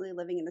constantly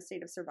living in a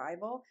state of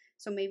survival.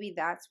 So maybe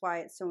that's why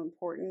it's so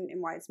important and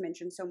why it's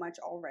mentioned so much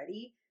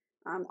already.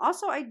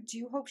 Also, I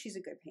do hope she's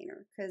a good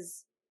painter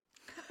because...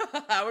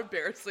 How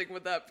embarrassing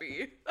would that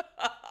be?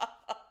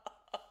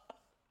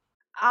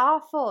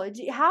 awful.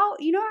 How,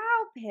 you know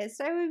how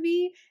pissed I would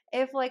be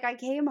if like I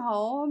came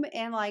home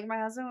and like my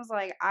husband was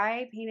like,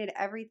 I painted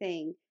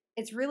everything.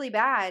 It's really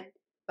bad,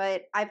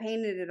 but I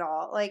painted it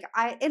all. Like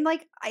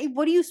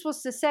what are you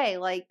supposed to say?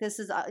 Like this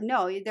is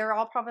no, they're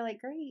all probably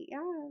like, great, yeah.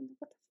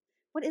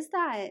 What is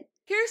that?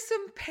 Here's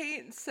some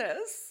paint,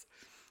 sis.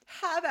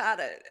 Have at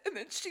it. And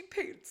then she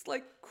paints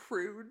like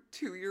crude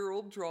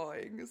 2-year-old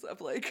drawings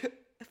of like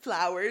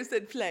flowers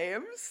and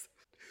flames.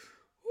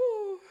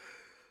 Ooh.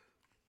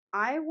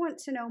 I want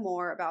to know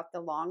more about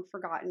the long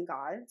forgotten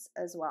gods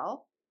as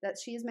well that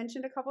she's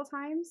mentioned a couple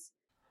times.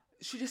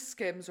 She just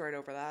skims right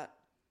over that.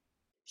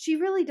 She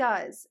really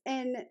does.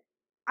 And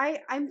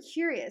I'm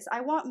curious.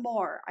 I want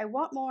more. I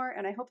want more,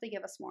 and I hope they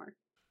give us more.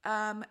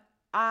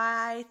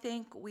 I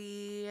think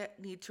we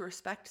need to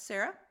respect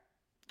Sarah,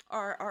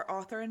 our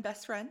author and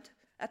best friend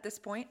at this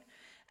point,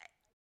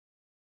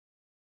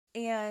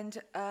 and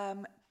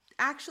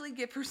actually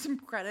give her some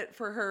credit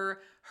for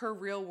her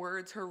real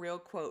words, her real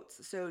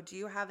quotes. So do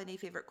you have any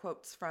favorite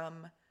quotes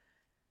from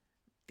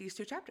these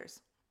 2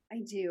 chapters?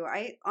 I do.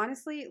 I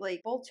honestly,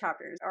 like, both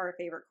chapters are a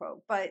favorite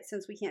quote, but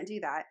since we can't do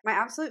that, my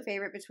absolute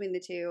favorite between the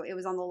two, it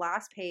was on the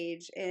last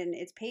page, and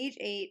it's page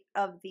 8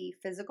 of the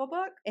physical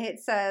book. It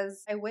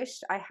says, I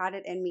wished I had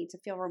it in me to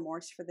feel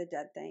remorse for the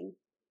dead thing,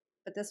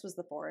 but this was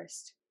the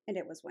forest, and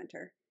it was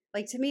winter.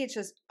 Like, to me, it's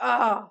just,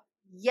 oh,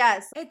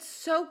 yes. It's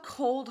so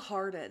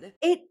cold-hearted.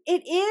 It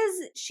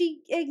is. She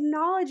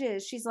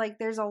acknowledges, she's like,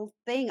 there's a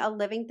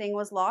living thing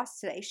was lost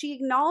today. She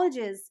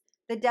acknowledges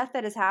the death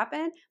that has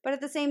happened, but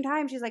at the same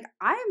time she's like,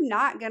 I'm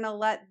not gonna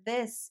let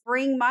this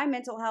bring my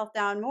mental health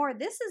down more.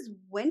 This is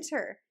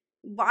winter.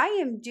 I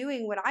am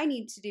doing what I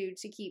need to do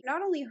to keep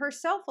not only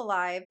herself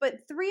alive,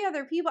 but 3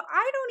 other people.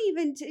 I don't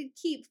even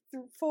keep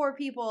 4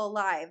 people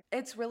alive.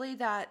 It's really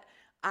that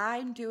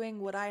I'm doing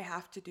what I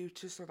have to do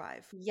to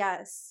survive.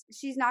 Yes.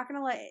 She's not going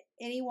to let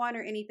anyone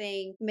or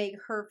anything make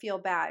her feel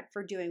bad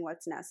for doing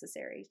what's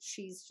necessary.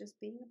 She's just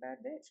being a bad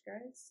bitch,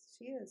 guys.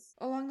 She is.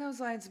 Along those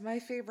lines, my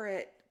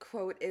favorite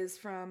quote is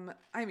from,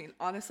 I mean,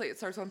 honestly, it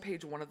starts on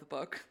page 1 of the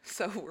book,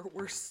 so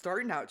we're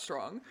starting out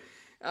strong.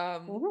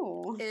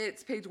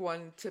 It's page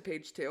 1 to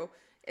page 2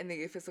 in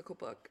the physical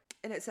book.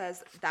 And it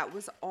says, that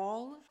was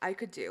all I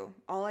could do,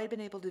 all I'd been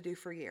able to do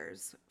for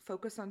years.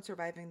 Focus on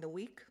surviving the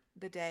week,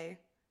 the day,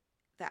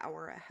 the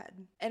hour ahead.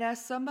 And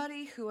as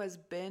somebody who has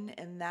been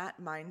in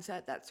that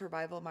mindset, that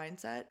survival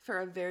mindset, for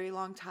a very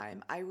long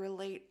time, I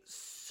relate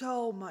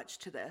so much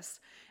to this.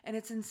 And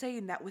it's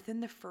insane that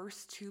within the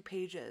first 2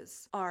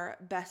 pages, our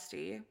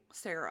bestie,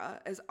 Sarah,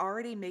 is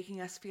already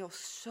making us feel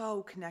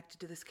so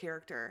connected to this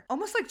character.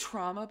 Almost like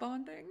trauma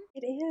bonding.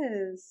 It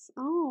is.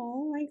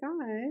 Oh my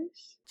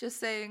gosh. Just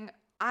saying,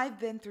 I've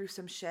been through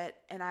some shit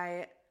and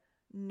I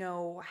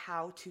know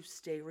how to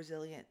stay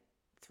resilient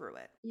through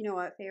it. You know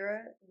what, Farah?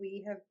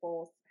 We have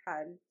both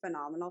had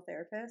phenomenal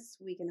therapists.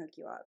 We can hook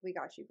you up. We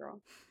got you, girl.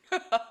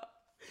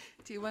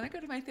 Do you want to go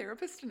to my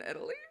therapist in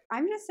Italy?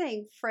 I'm just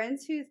saying,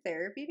 friends who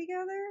therapy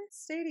together,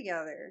 stay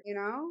together, you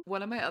know?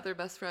 One of my other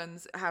best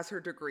friends has her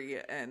degree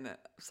in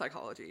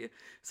psychology.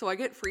 So I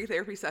get free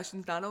therapy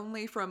sessions not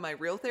only from my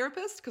real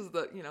therapist, because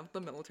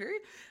the military,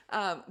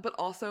 but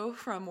also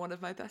from one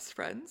of my best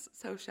friends.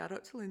 So shout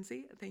out to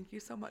Lindsay. Thank you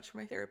so much for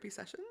my therapy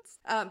sessions.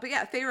 But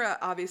yeah, Thera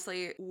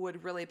obviously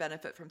would really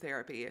benefit from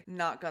therapy.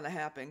 Not gonna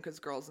happen because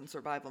girls in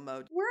survival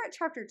mode. We're at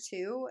chapter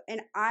 2,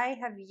 and I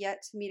have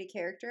yet to meet a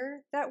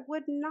character that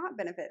would not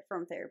benefit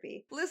from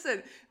therapy.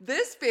 Listen,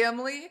 this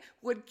family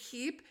would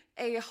keep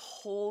a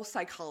whole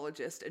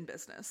psychologist in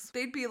business.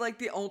 They'd be like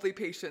the only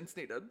patients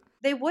needed.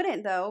 They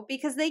wouldn't, though,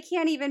 because they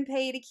can't even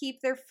pay to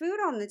keep their food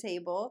on the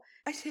table.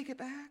 I take it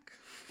back.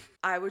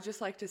 I would just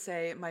like to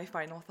say my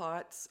final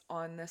thoughts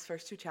on this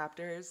first 2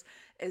 chapters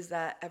is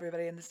that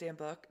everybody in this damn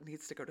book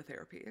needs to go to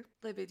therapy.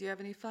 Libby, do you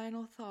have any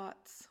final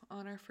thoughts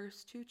on our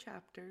first 2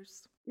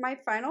 chapters? My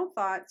final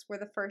thoughts were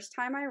the first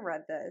time I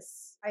read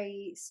this,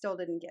 I still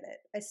didn't get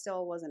it. I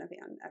still wasn't a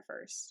fan at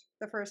first.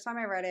 The first time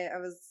I read it, I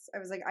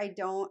was like, I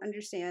don't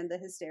understand the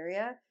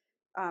hysteria.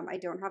 I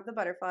don't have the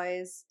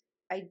butterflies.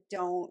 I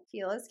don't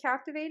feel as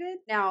captivated.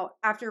 Now,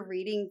 after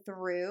reading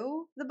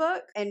through the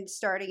book and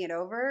starting it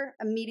over,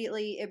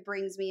 immediately it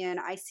brings me in.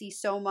 I see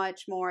so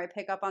much more. I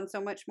pick up on so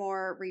much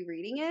more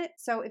rereading it.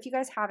 So if you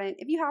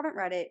haven't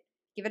read it,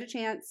 give it a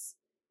chance.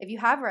 If you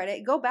have read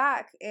it, go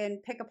back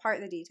and pick apart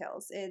the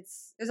details.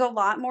 There's a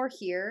lot more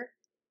here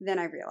than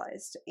I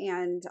realized.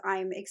 And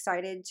I'm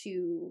excited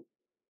to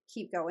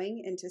keep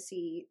going and to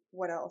see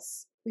what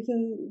else we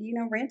can,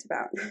 rant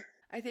about.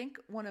 I think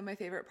one of my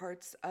favorite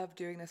parts of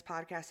doing this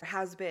podcast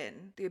has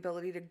been the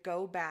ability to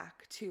go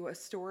back to a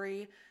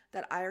story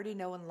that I already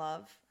know and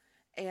love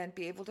and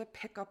be able to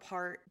pick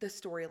apart the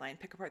storyline,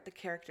 pick apart the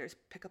characters,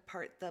 pick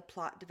apart the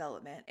plot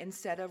development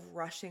instead of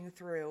rushing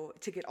through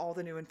to get all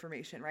the new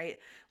information, right?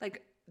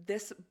 Like,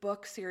 this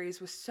book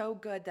series was so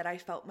good that I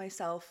felt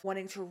myself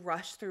wanting to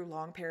rush through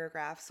long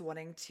paragraphs,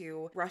 wanting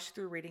to rush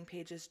through reading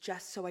pages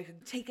just so I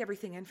could take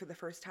everything in for the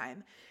first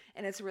time.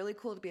 And it's really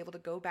cool to be able to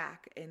go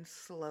back and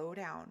slow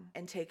down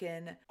and take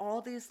in all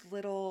these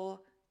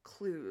little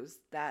clues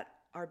that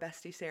our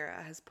bestie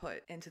Sarah has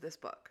put into this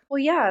book. Well,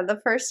 yeah, the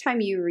first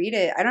time you read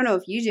it, I don't know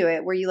if you do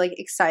it, where you like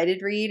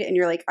excited read and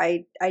you're like,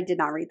 I did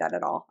not read that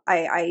at all.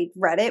 I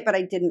read it, but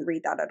I didn't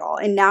read that at all.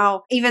 And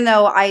now, even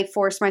though I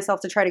forced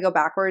myself to try to go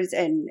backwards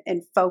and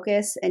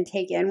focus and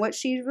take in what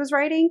she was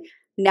writing,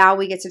 now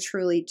we get to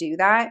truly do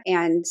that.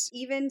 And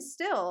even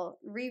still,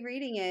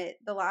 rereading it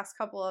the last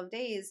couple of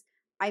days,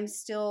 I'm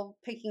still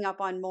picking up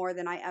on more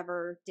than I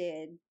ever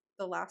did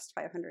the last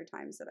 500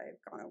 times that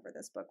I've gone over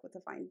this book with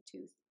a fine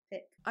tooth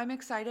pick. I'm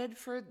excited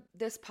for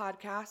this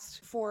podcast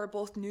for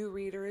both new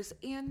readers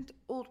and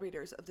old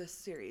readers of this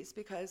series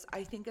because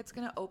I think it's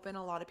going to open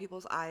a lot of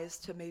people's eyes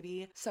to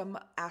maybe some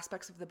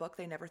aspects of the book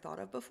they never thought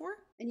of before.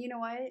 And you know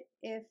what?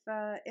 If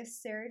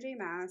Sarah J.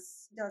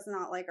 Maas does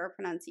not like our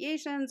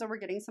pronunciations or we're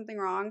getting something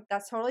wrong,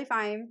 that's totally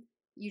fine.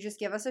 You just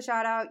give us a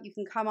shout out. You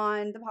can come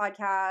on the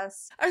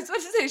podcast. I was about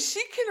to say,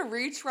 she can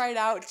reach right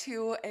out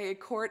to a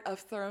Court of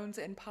Thrones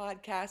and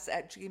podcasts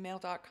at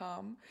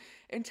gmail.com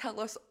and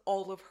tell us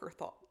all of her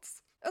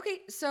thoughts.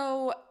 Okay,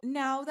 so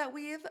now that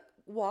we've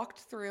walked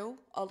through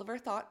all of our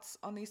thoughts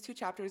on these 2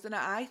 chapters, and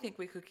I think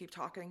we could keep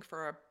talking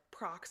for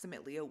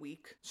approximately a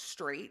week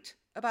straight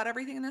about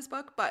everything in this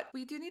book, but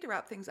we do need to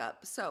wrap things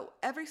up. So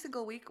every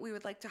single week, we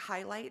would like to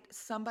highlight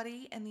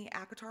somebody in the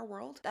ACOTAR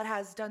world that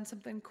has done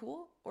something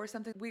cool or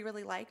something we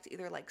really liked,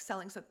 either like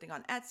selling something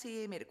on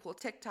Etsy, made a cool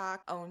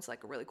TikTok, owns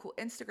like a really cool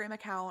Instagram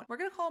account. We're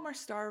gonna call them our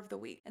star of the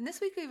week. And this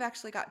week, we've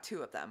actually got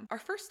 2 of them. Our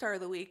first star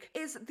of the week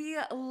is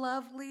the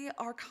lovely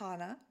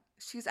Arcana.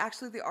 She's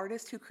actually the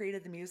artist who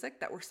created the music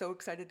that we're so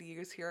excited to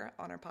use here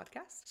on our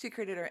podcast. She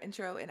created our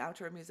intro and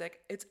outro music.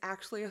 It's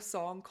actually a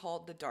song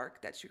called The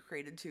Dark that she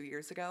created 2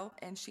 years ago,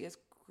 and she has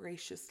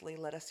graciously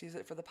let us use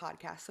it for the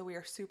podcast. So we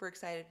are super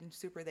excited and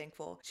super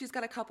thankful. She's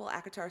got a couple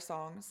ACOTAR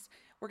songs.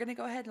 We're going to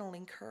go ahead and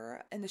link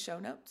her in the show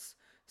notes.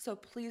 So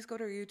please go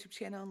to her YouTube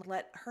channel and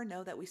let her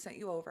know that we sent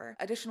you over.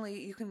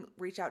 Additionally, you can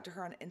reach out to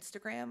her on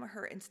Instagram.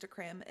 Her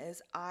Instagram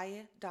is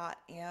i.am.arcana.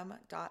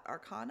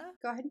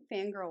 Go ahead and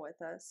fangirl with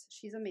us.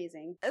 She's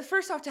amazing.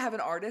 First off, to have an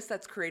artist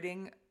that's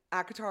creating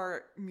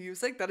ACOTAR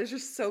music, that is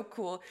just so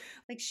cool.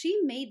 Like, she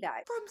made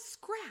that From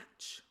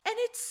scratch. And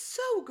it's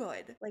so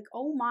good. like,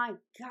 oh my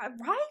god,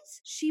 right?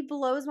 She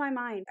blows my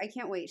mind. I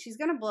can't wait. She's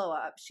gonna blow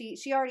up. She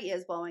already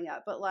is blowing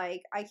up, but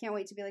like, I can't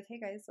wait to be like, hey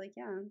guys, like,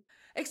 yeah.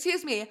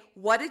 Excuse me,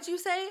 what did you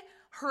say?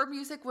 Her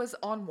music was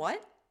on what?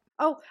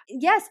 Oh,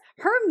 yes,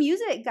 her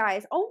music,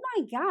 guys. Oh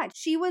my god.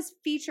 She was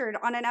featured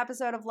on an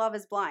episode of Love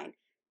is Blind.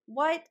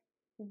 What?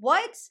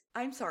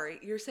 I'm sorry,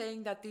 you're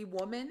saying that the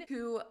woman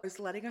who is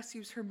letting us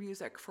use her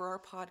music for our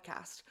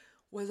podcast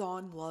was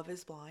on Love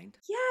is Blind?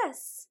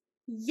 Yes.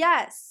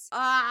 Yes.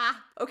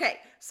 Okay,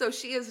 so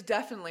she is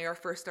definitely our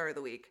first star of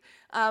the week.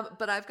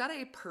 But I've got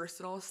a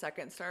personal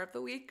second star of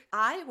the week.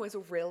 I was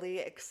really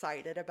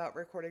excited about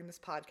recording this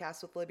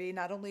podcast with Libby.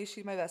 Not only is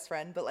she my best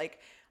friend, but like,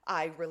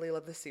 I really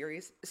love the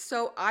series.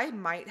 So I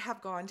might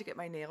have gone to get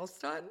my nails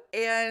done.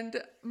 And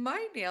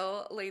my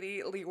nail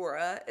lady,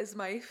 Leora, is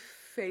my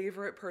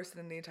favorite person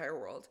in the entire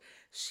world.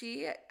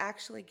 She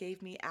actually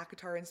gave me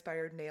ACOTAR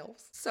inspired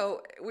nails.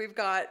 So we've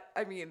got,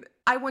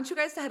 I want you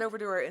guys to head over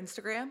to our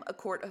Instagram, A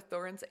Court of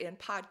Thorns and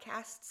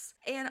Podcasts,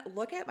 and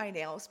look at my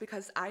nails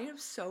because I am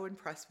so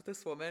impressed with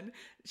this woman.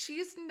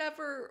 She's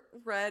never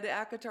read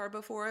ACOTAR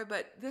before,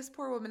 but this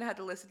poor woman had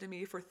to listen to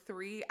me for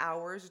 3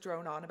 hours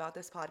drone on about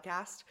this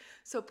podcast.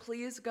 So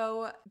please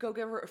go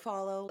give her a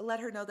follow. Let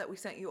her know that we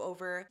sent you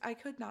over. I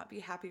could not be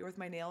happier with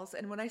my nails.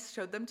 And when I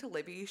showed them to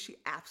Libby, she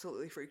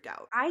absolutely freaked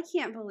out. I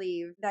can't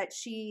believe that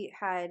she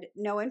had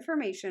no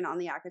information on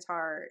the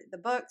ACOTAR, the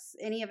books,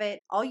 any of it.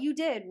 All you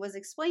did was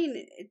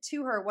explain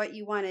to her what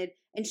you wanted,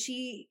 and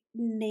she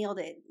nailed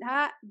it.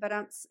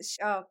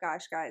 Oh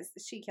gosh, guys,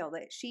 she killed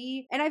it.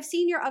 And I've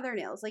seen your other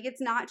nails. Like, it's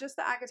not just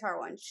the ACOTAR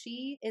one.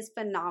 She is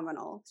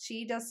phenomenal.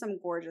 She does some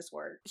gorgeous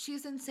work.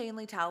 She's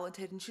insanely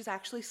talented, and she's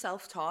actually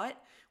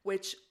self-taught,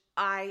 which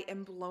I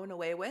am blown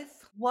away with.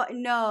 What?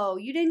 No,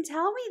 you didn't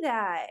tell me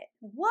that.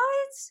 What?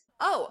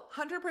 Oh,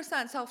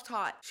 100%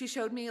 self-taught. She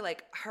showed me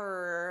like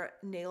her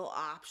nail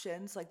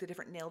options, like the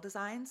different nail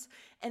designs.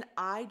 And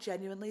I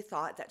genuinely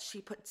thought that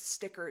she put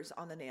stickers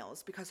on the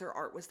nails because her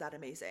art was that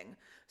amazing.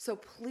 So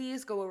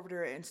please go over to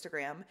her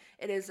Instagram.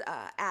 It is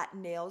at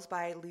Nails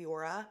by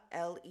Leorah,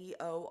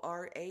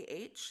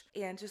 Leorah.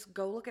 And just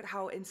go look at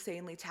how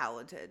insanely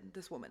talented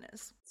this woman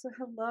is. So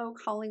hello,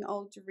 calling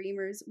all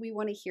dreamers. We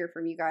want to hear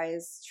from you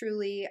guys.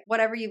 Truly,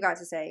 whatever you've got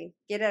to say,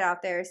 get it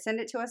out there.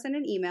 Send it to us in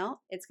an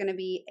email. It's going to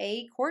be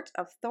A Court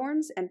of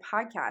Thorns and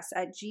Podcasts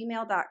at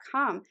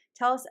gmail.com.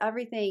 Tell us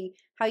everything,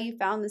 how you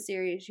found the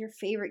series, your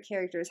favorite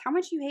characters, how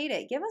much you hate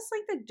it. Give us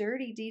like the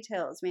dirty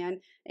details,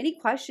 man. Any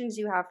questions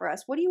you have for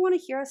us? What do you want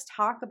to hear us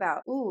talk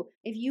about? Ooh,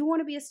 if you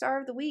want to be a star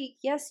of the week,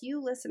 yes,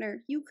 you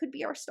listener, you could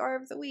be our star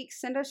of the week.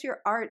 Send us your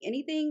art,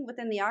 anything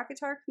within the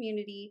ACOTAR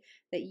community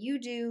that you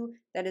do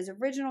that is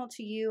original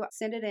to you.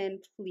 Send it in,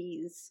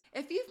 please.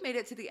 If you've made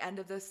it to the end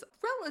of this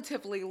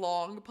relatively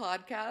long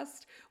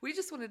podcast, we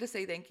just wanted to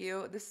say thank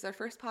you. This is our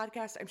first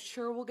podcast. I'm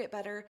sure we'll get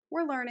better.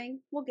 We're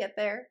learning. We'll get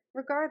there.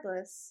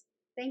 Regardless,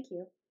 thank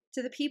you.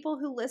 To the people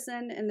who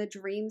listen and the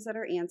dreams that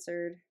are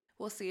answered.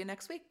 We'll see you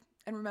next week.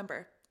 And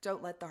remember,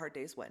 don't let the hard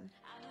days win.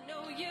 I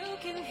know you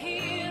can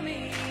hear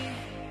me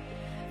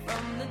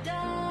from the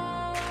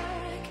dark.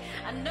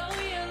 I know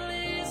you're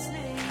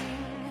listening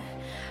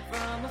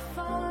from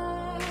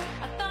afar.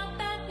 I thought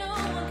that no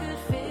one could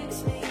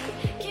fix me.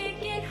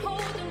 Can't get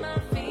hold of my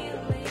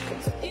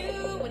feelings. With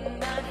you in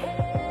my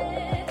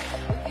head,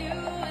 with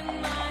you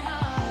in my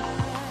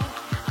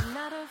heart. I'm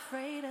not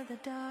afraid of the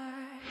dark.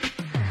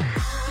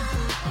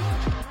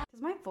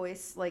 Does my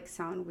voice like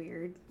sound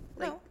weird?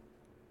 Like No.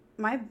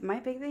 my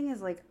big thing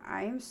is like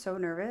I am so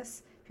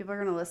nervous. People are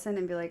gonna listen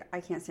and be like,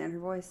 I can't stand her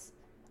voice.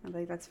 I'm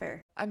like, that's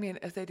fair. I mean,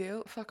 if they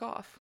do, fuck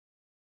off.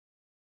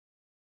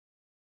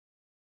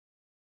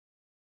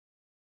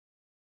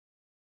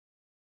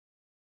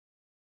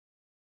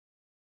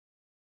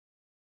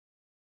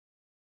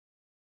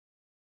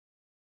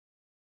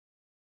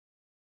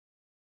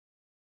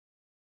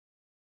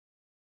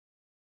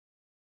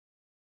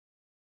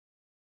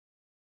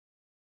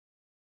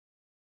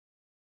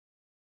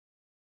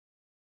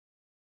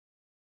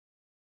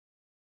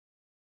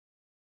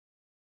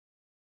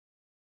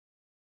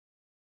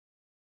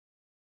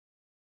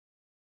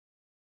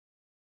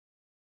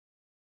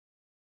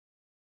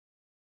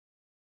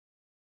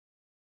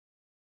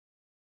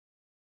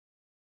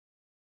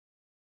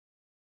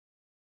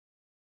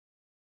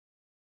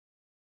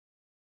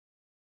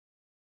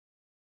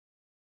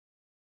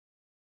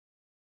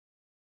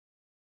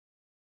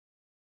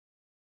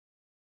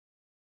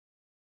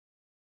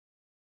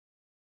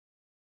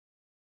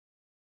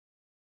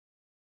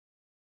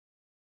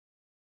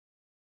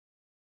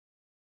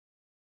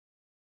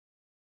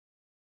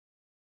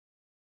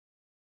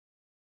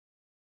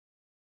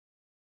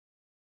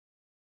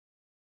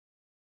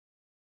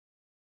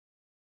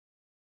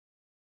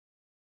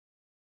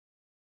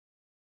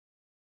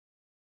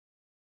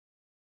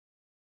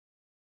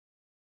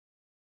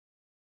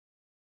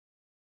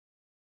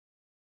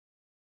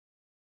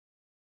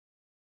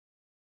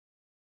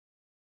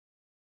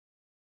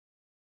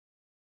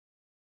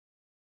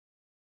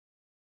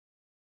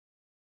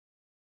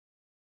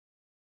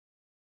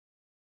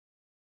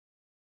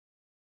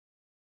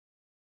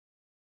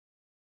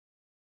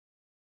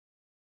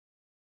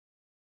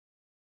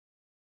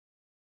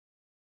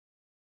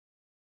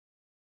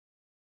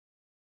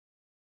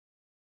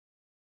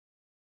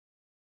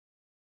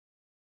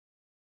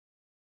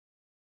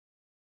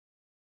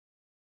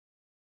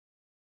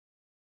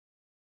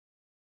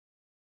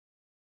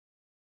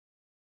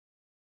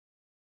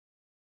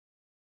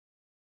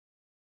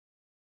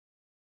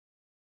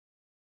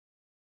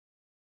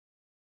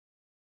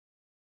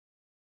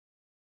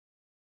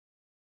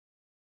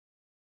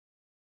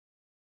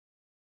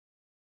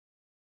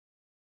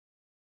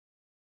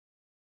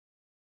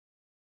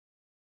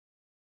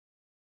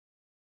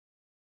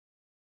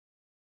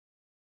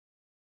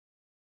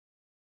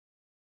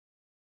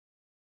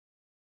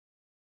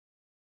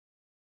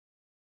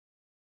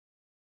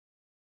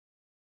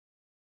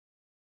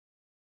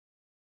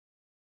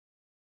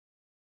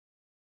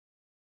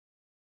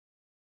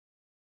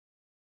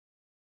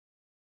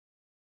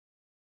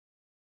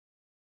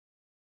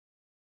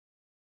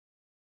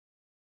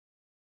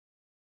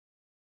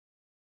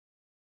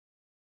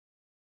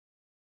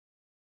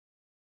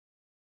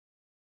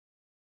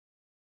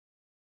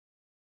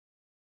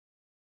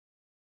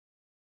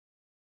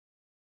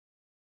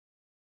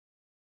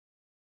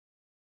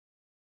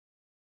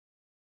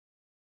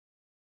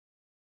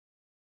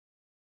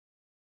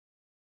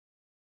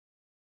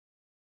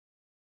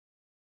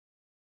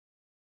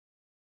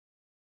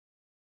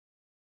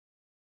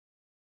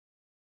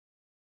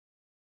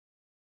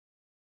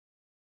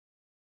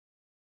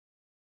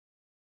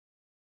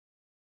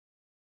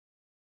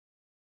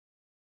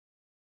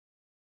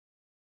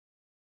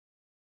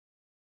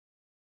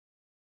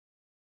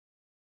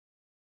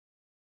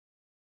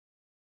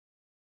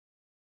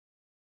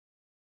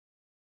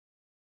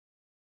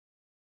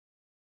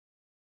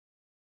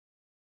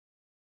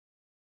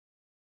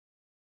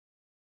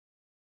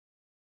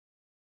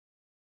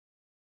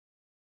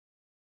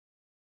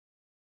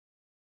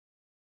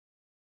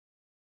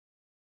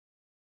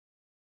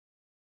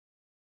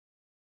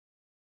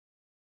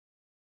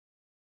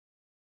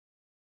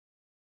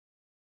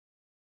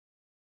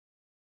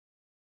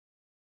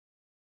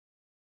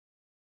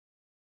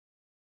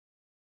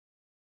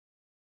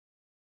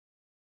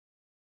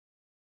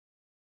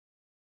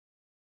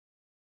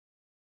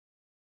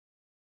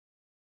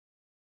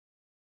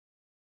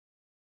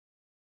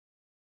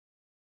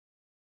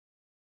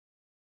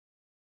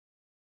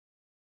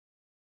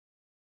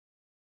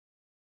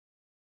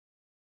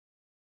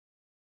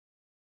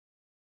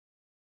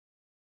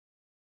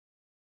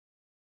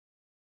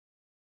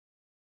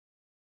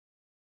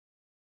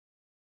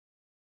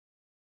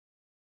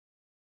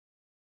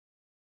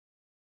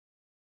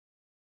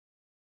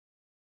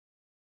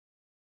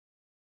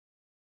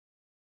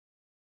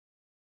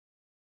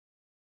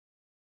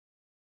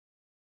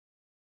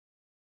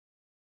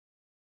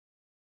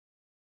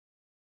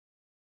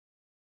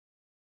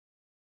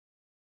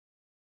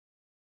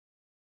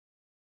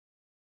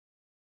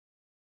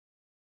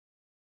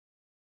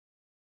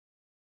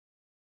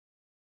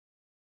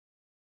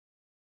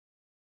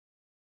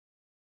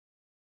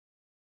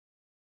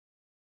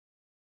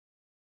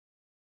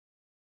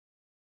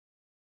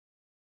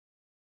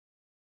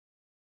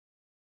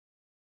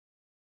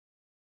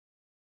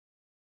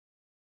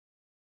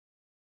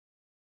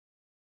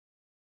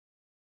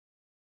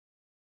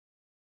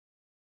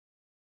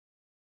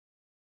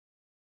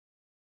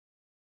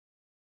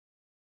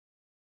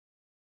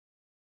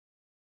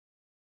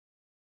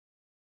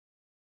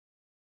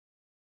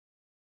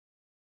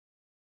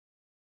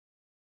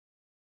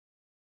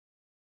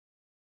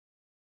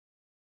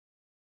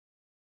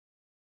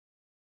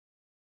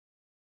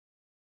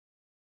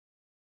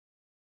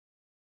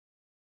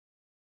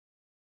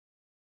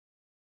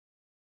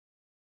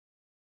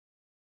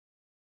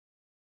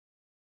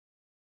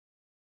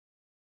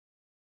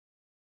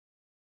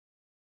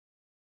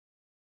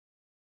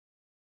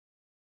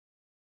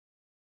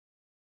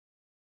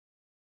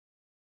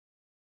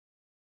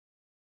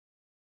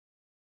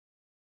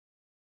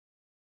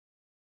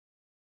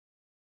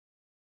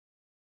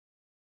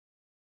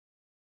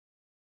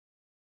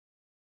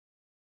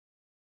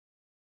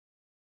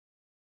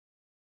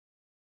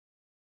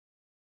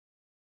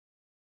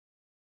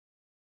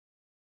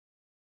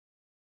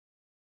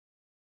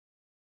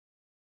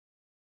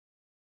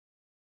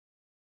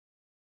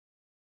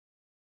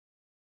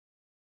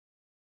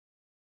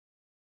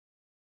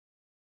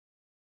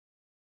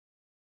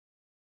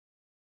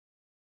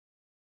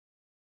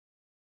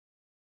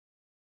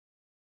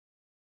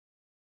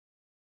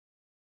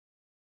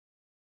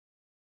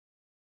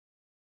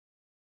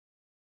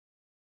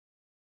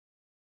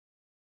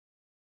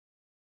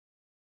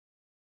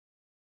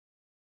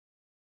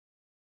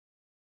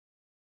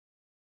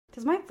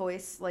 Does my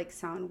voice like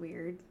sound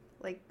weird?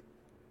 Like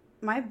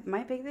my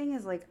big thing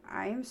is like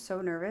I am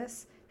so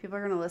nervous. People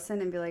are gonna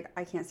listen and be like,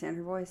 I can't stand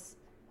her voice.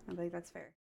 I'm like, that's fair.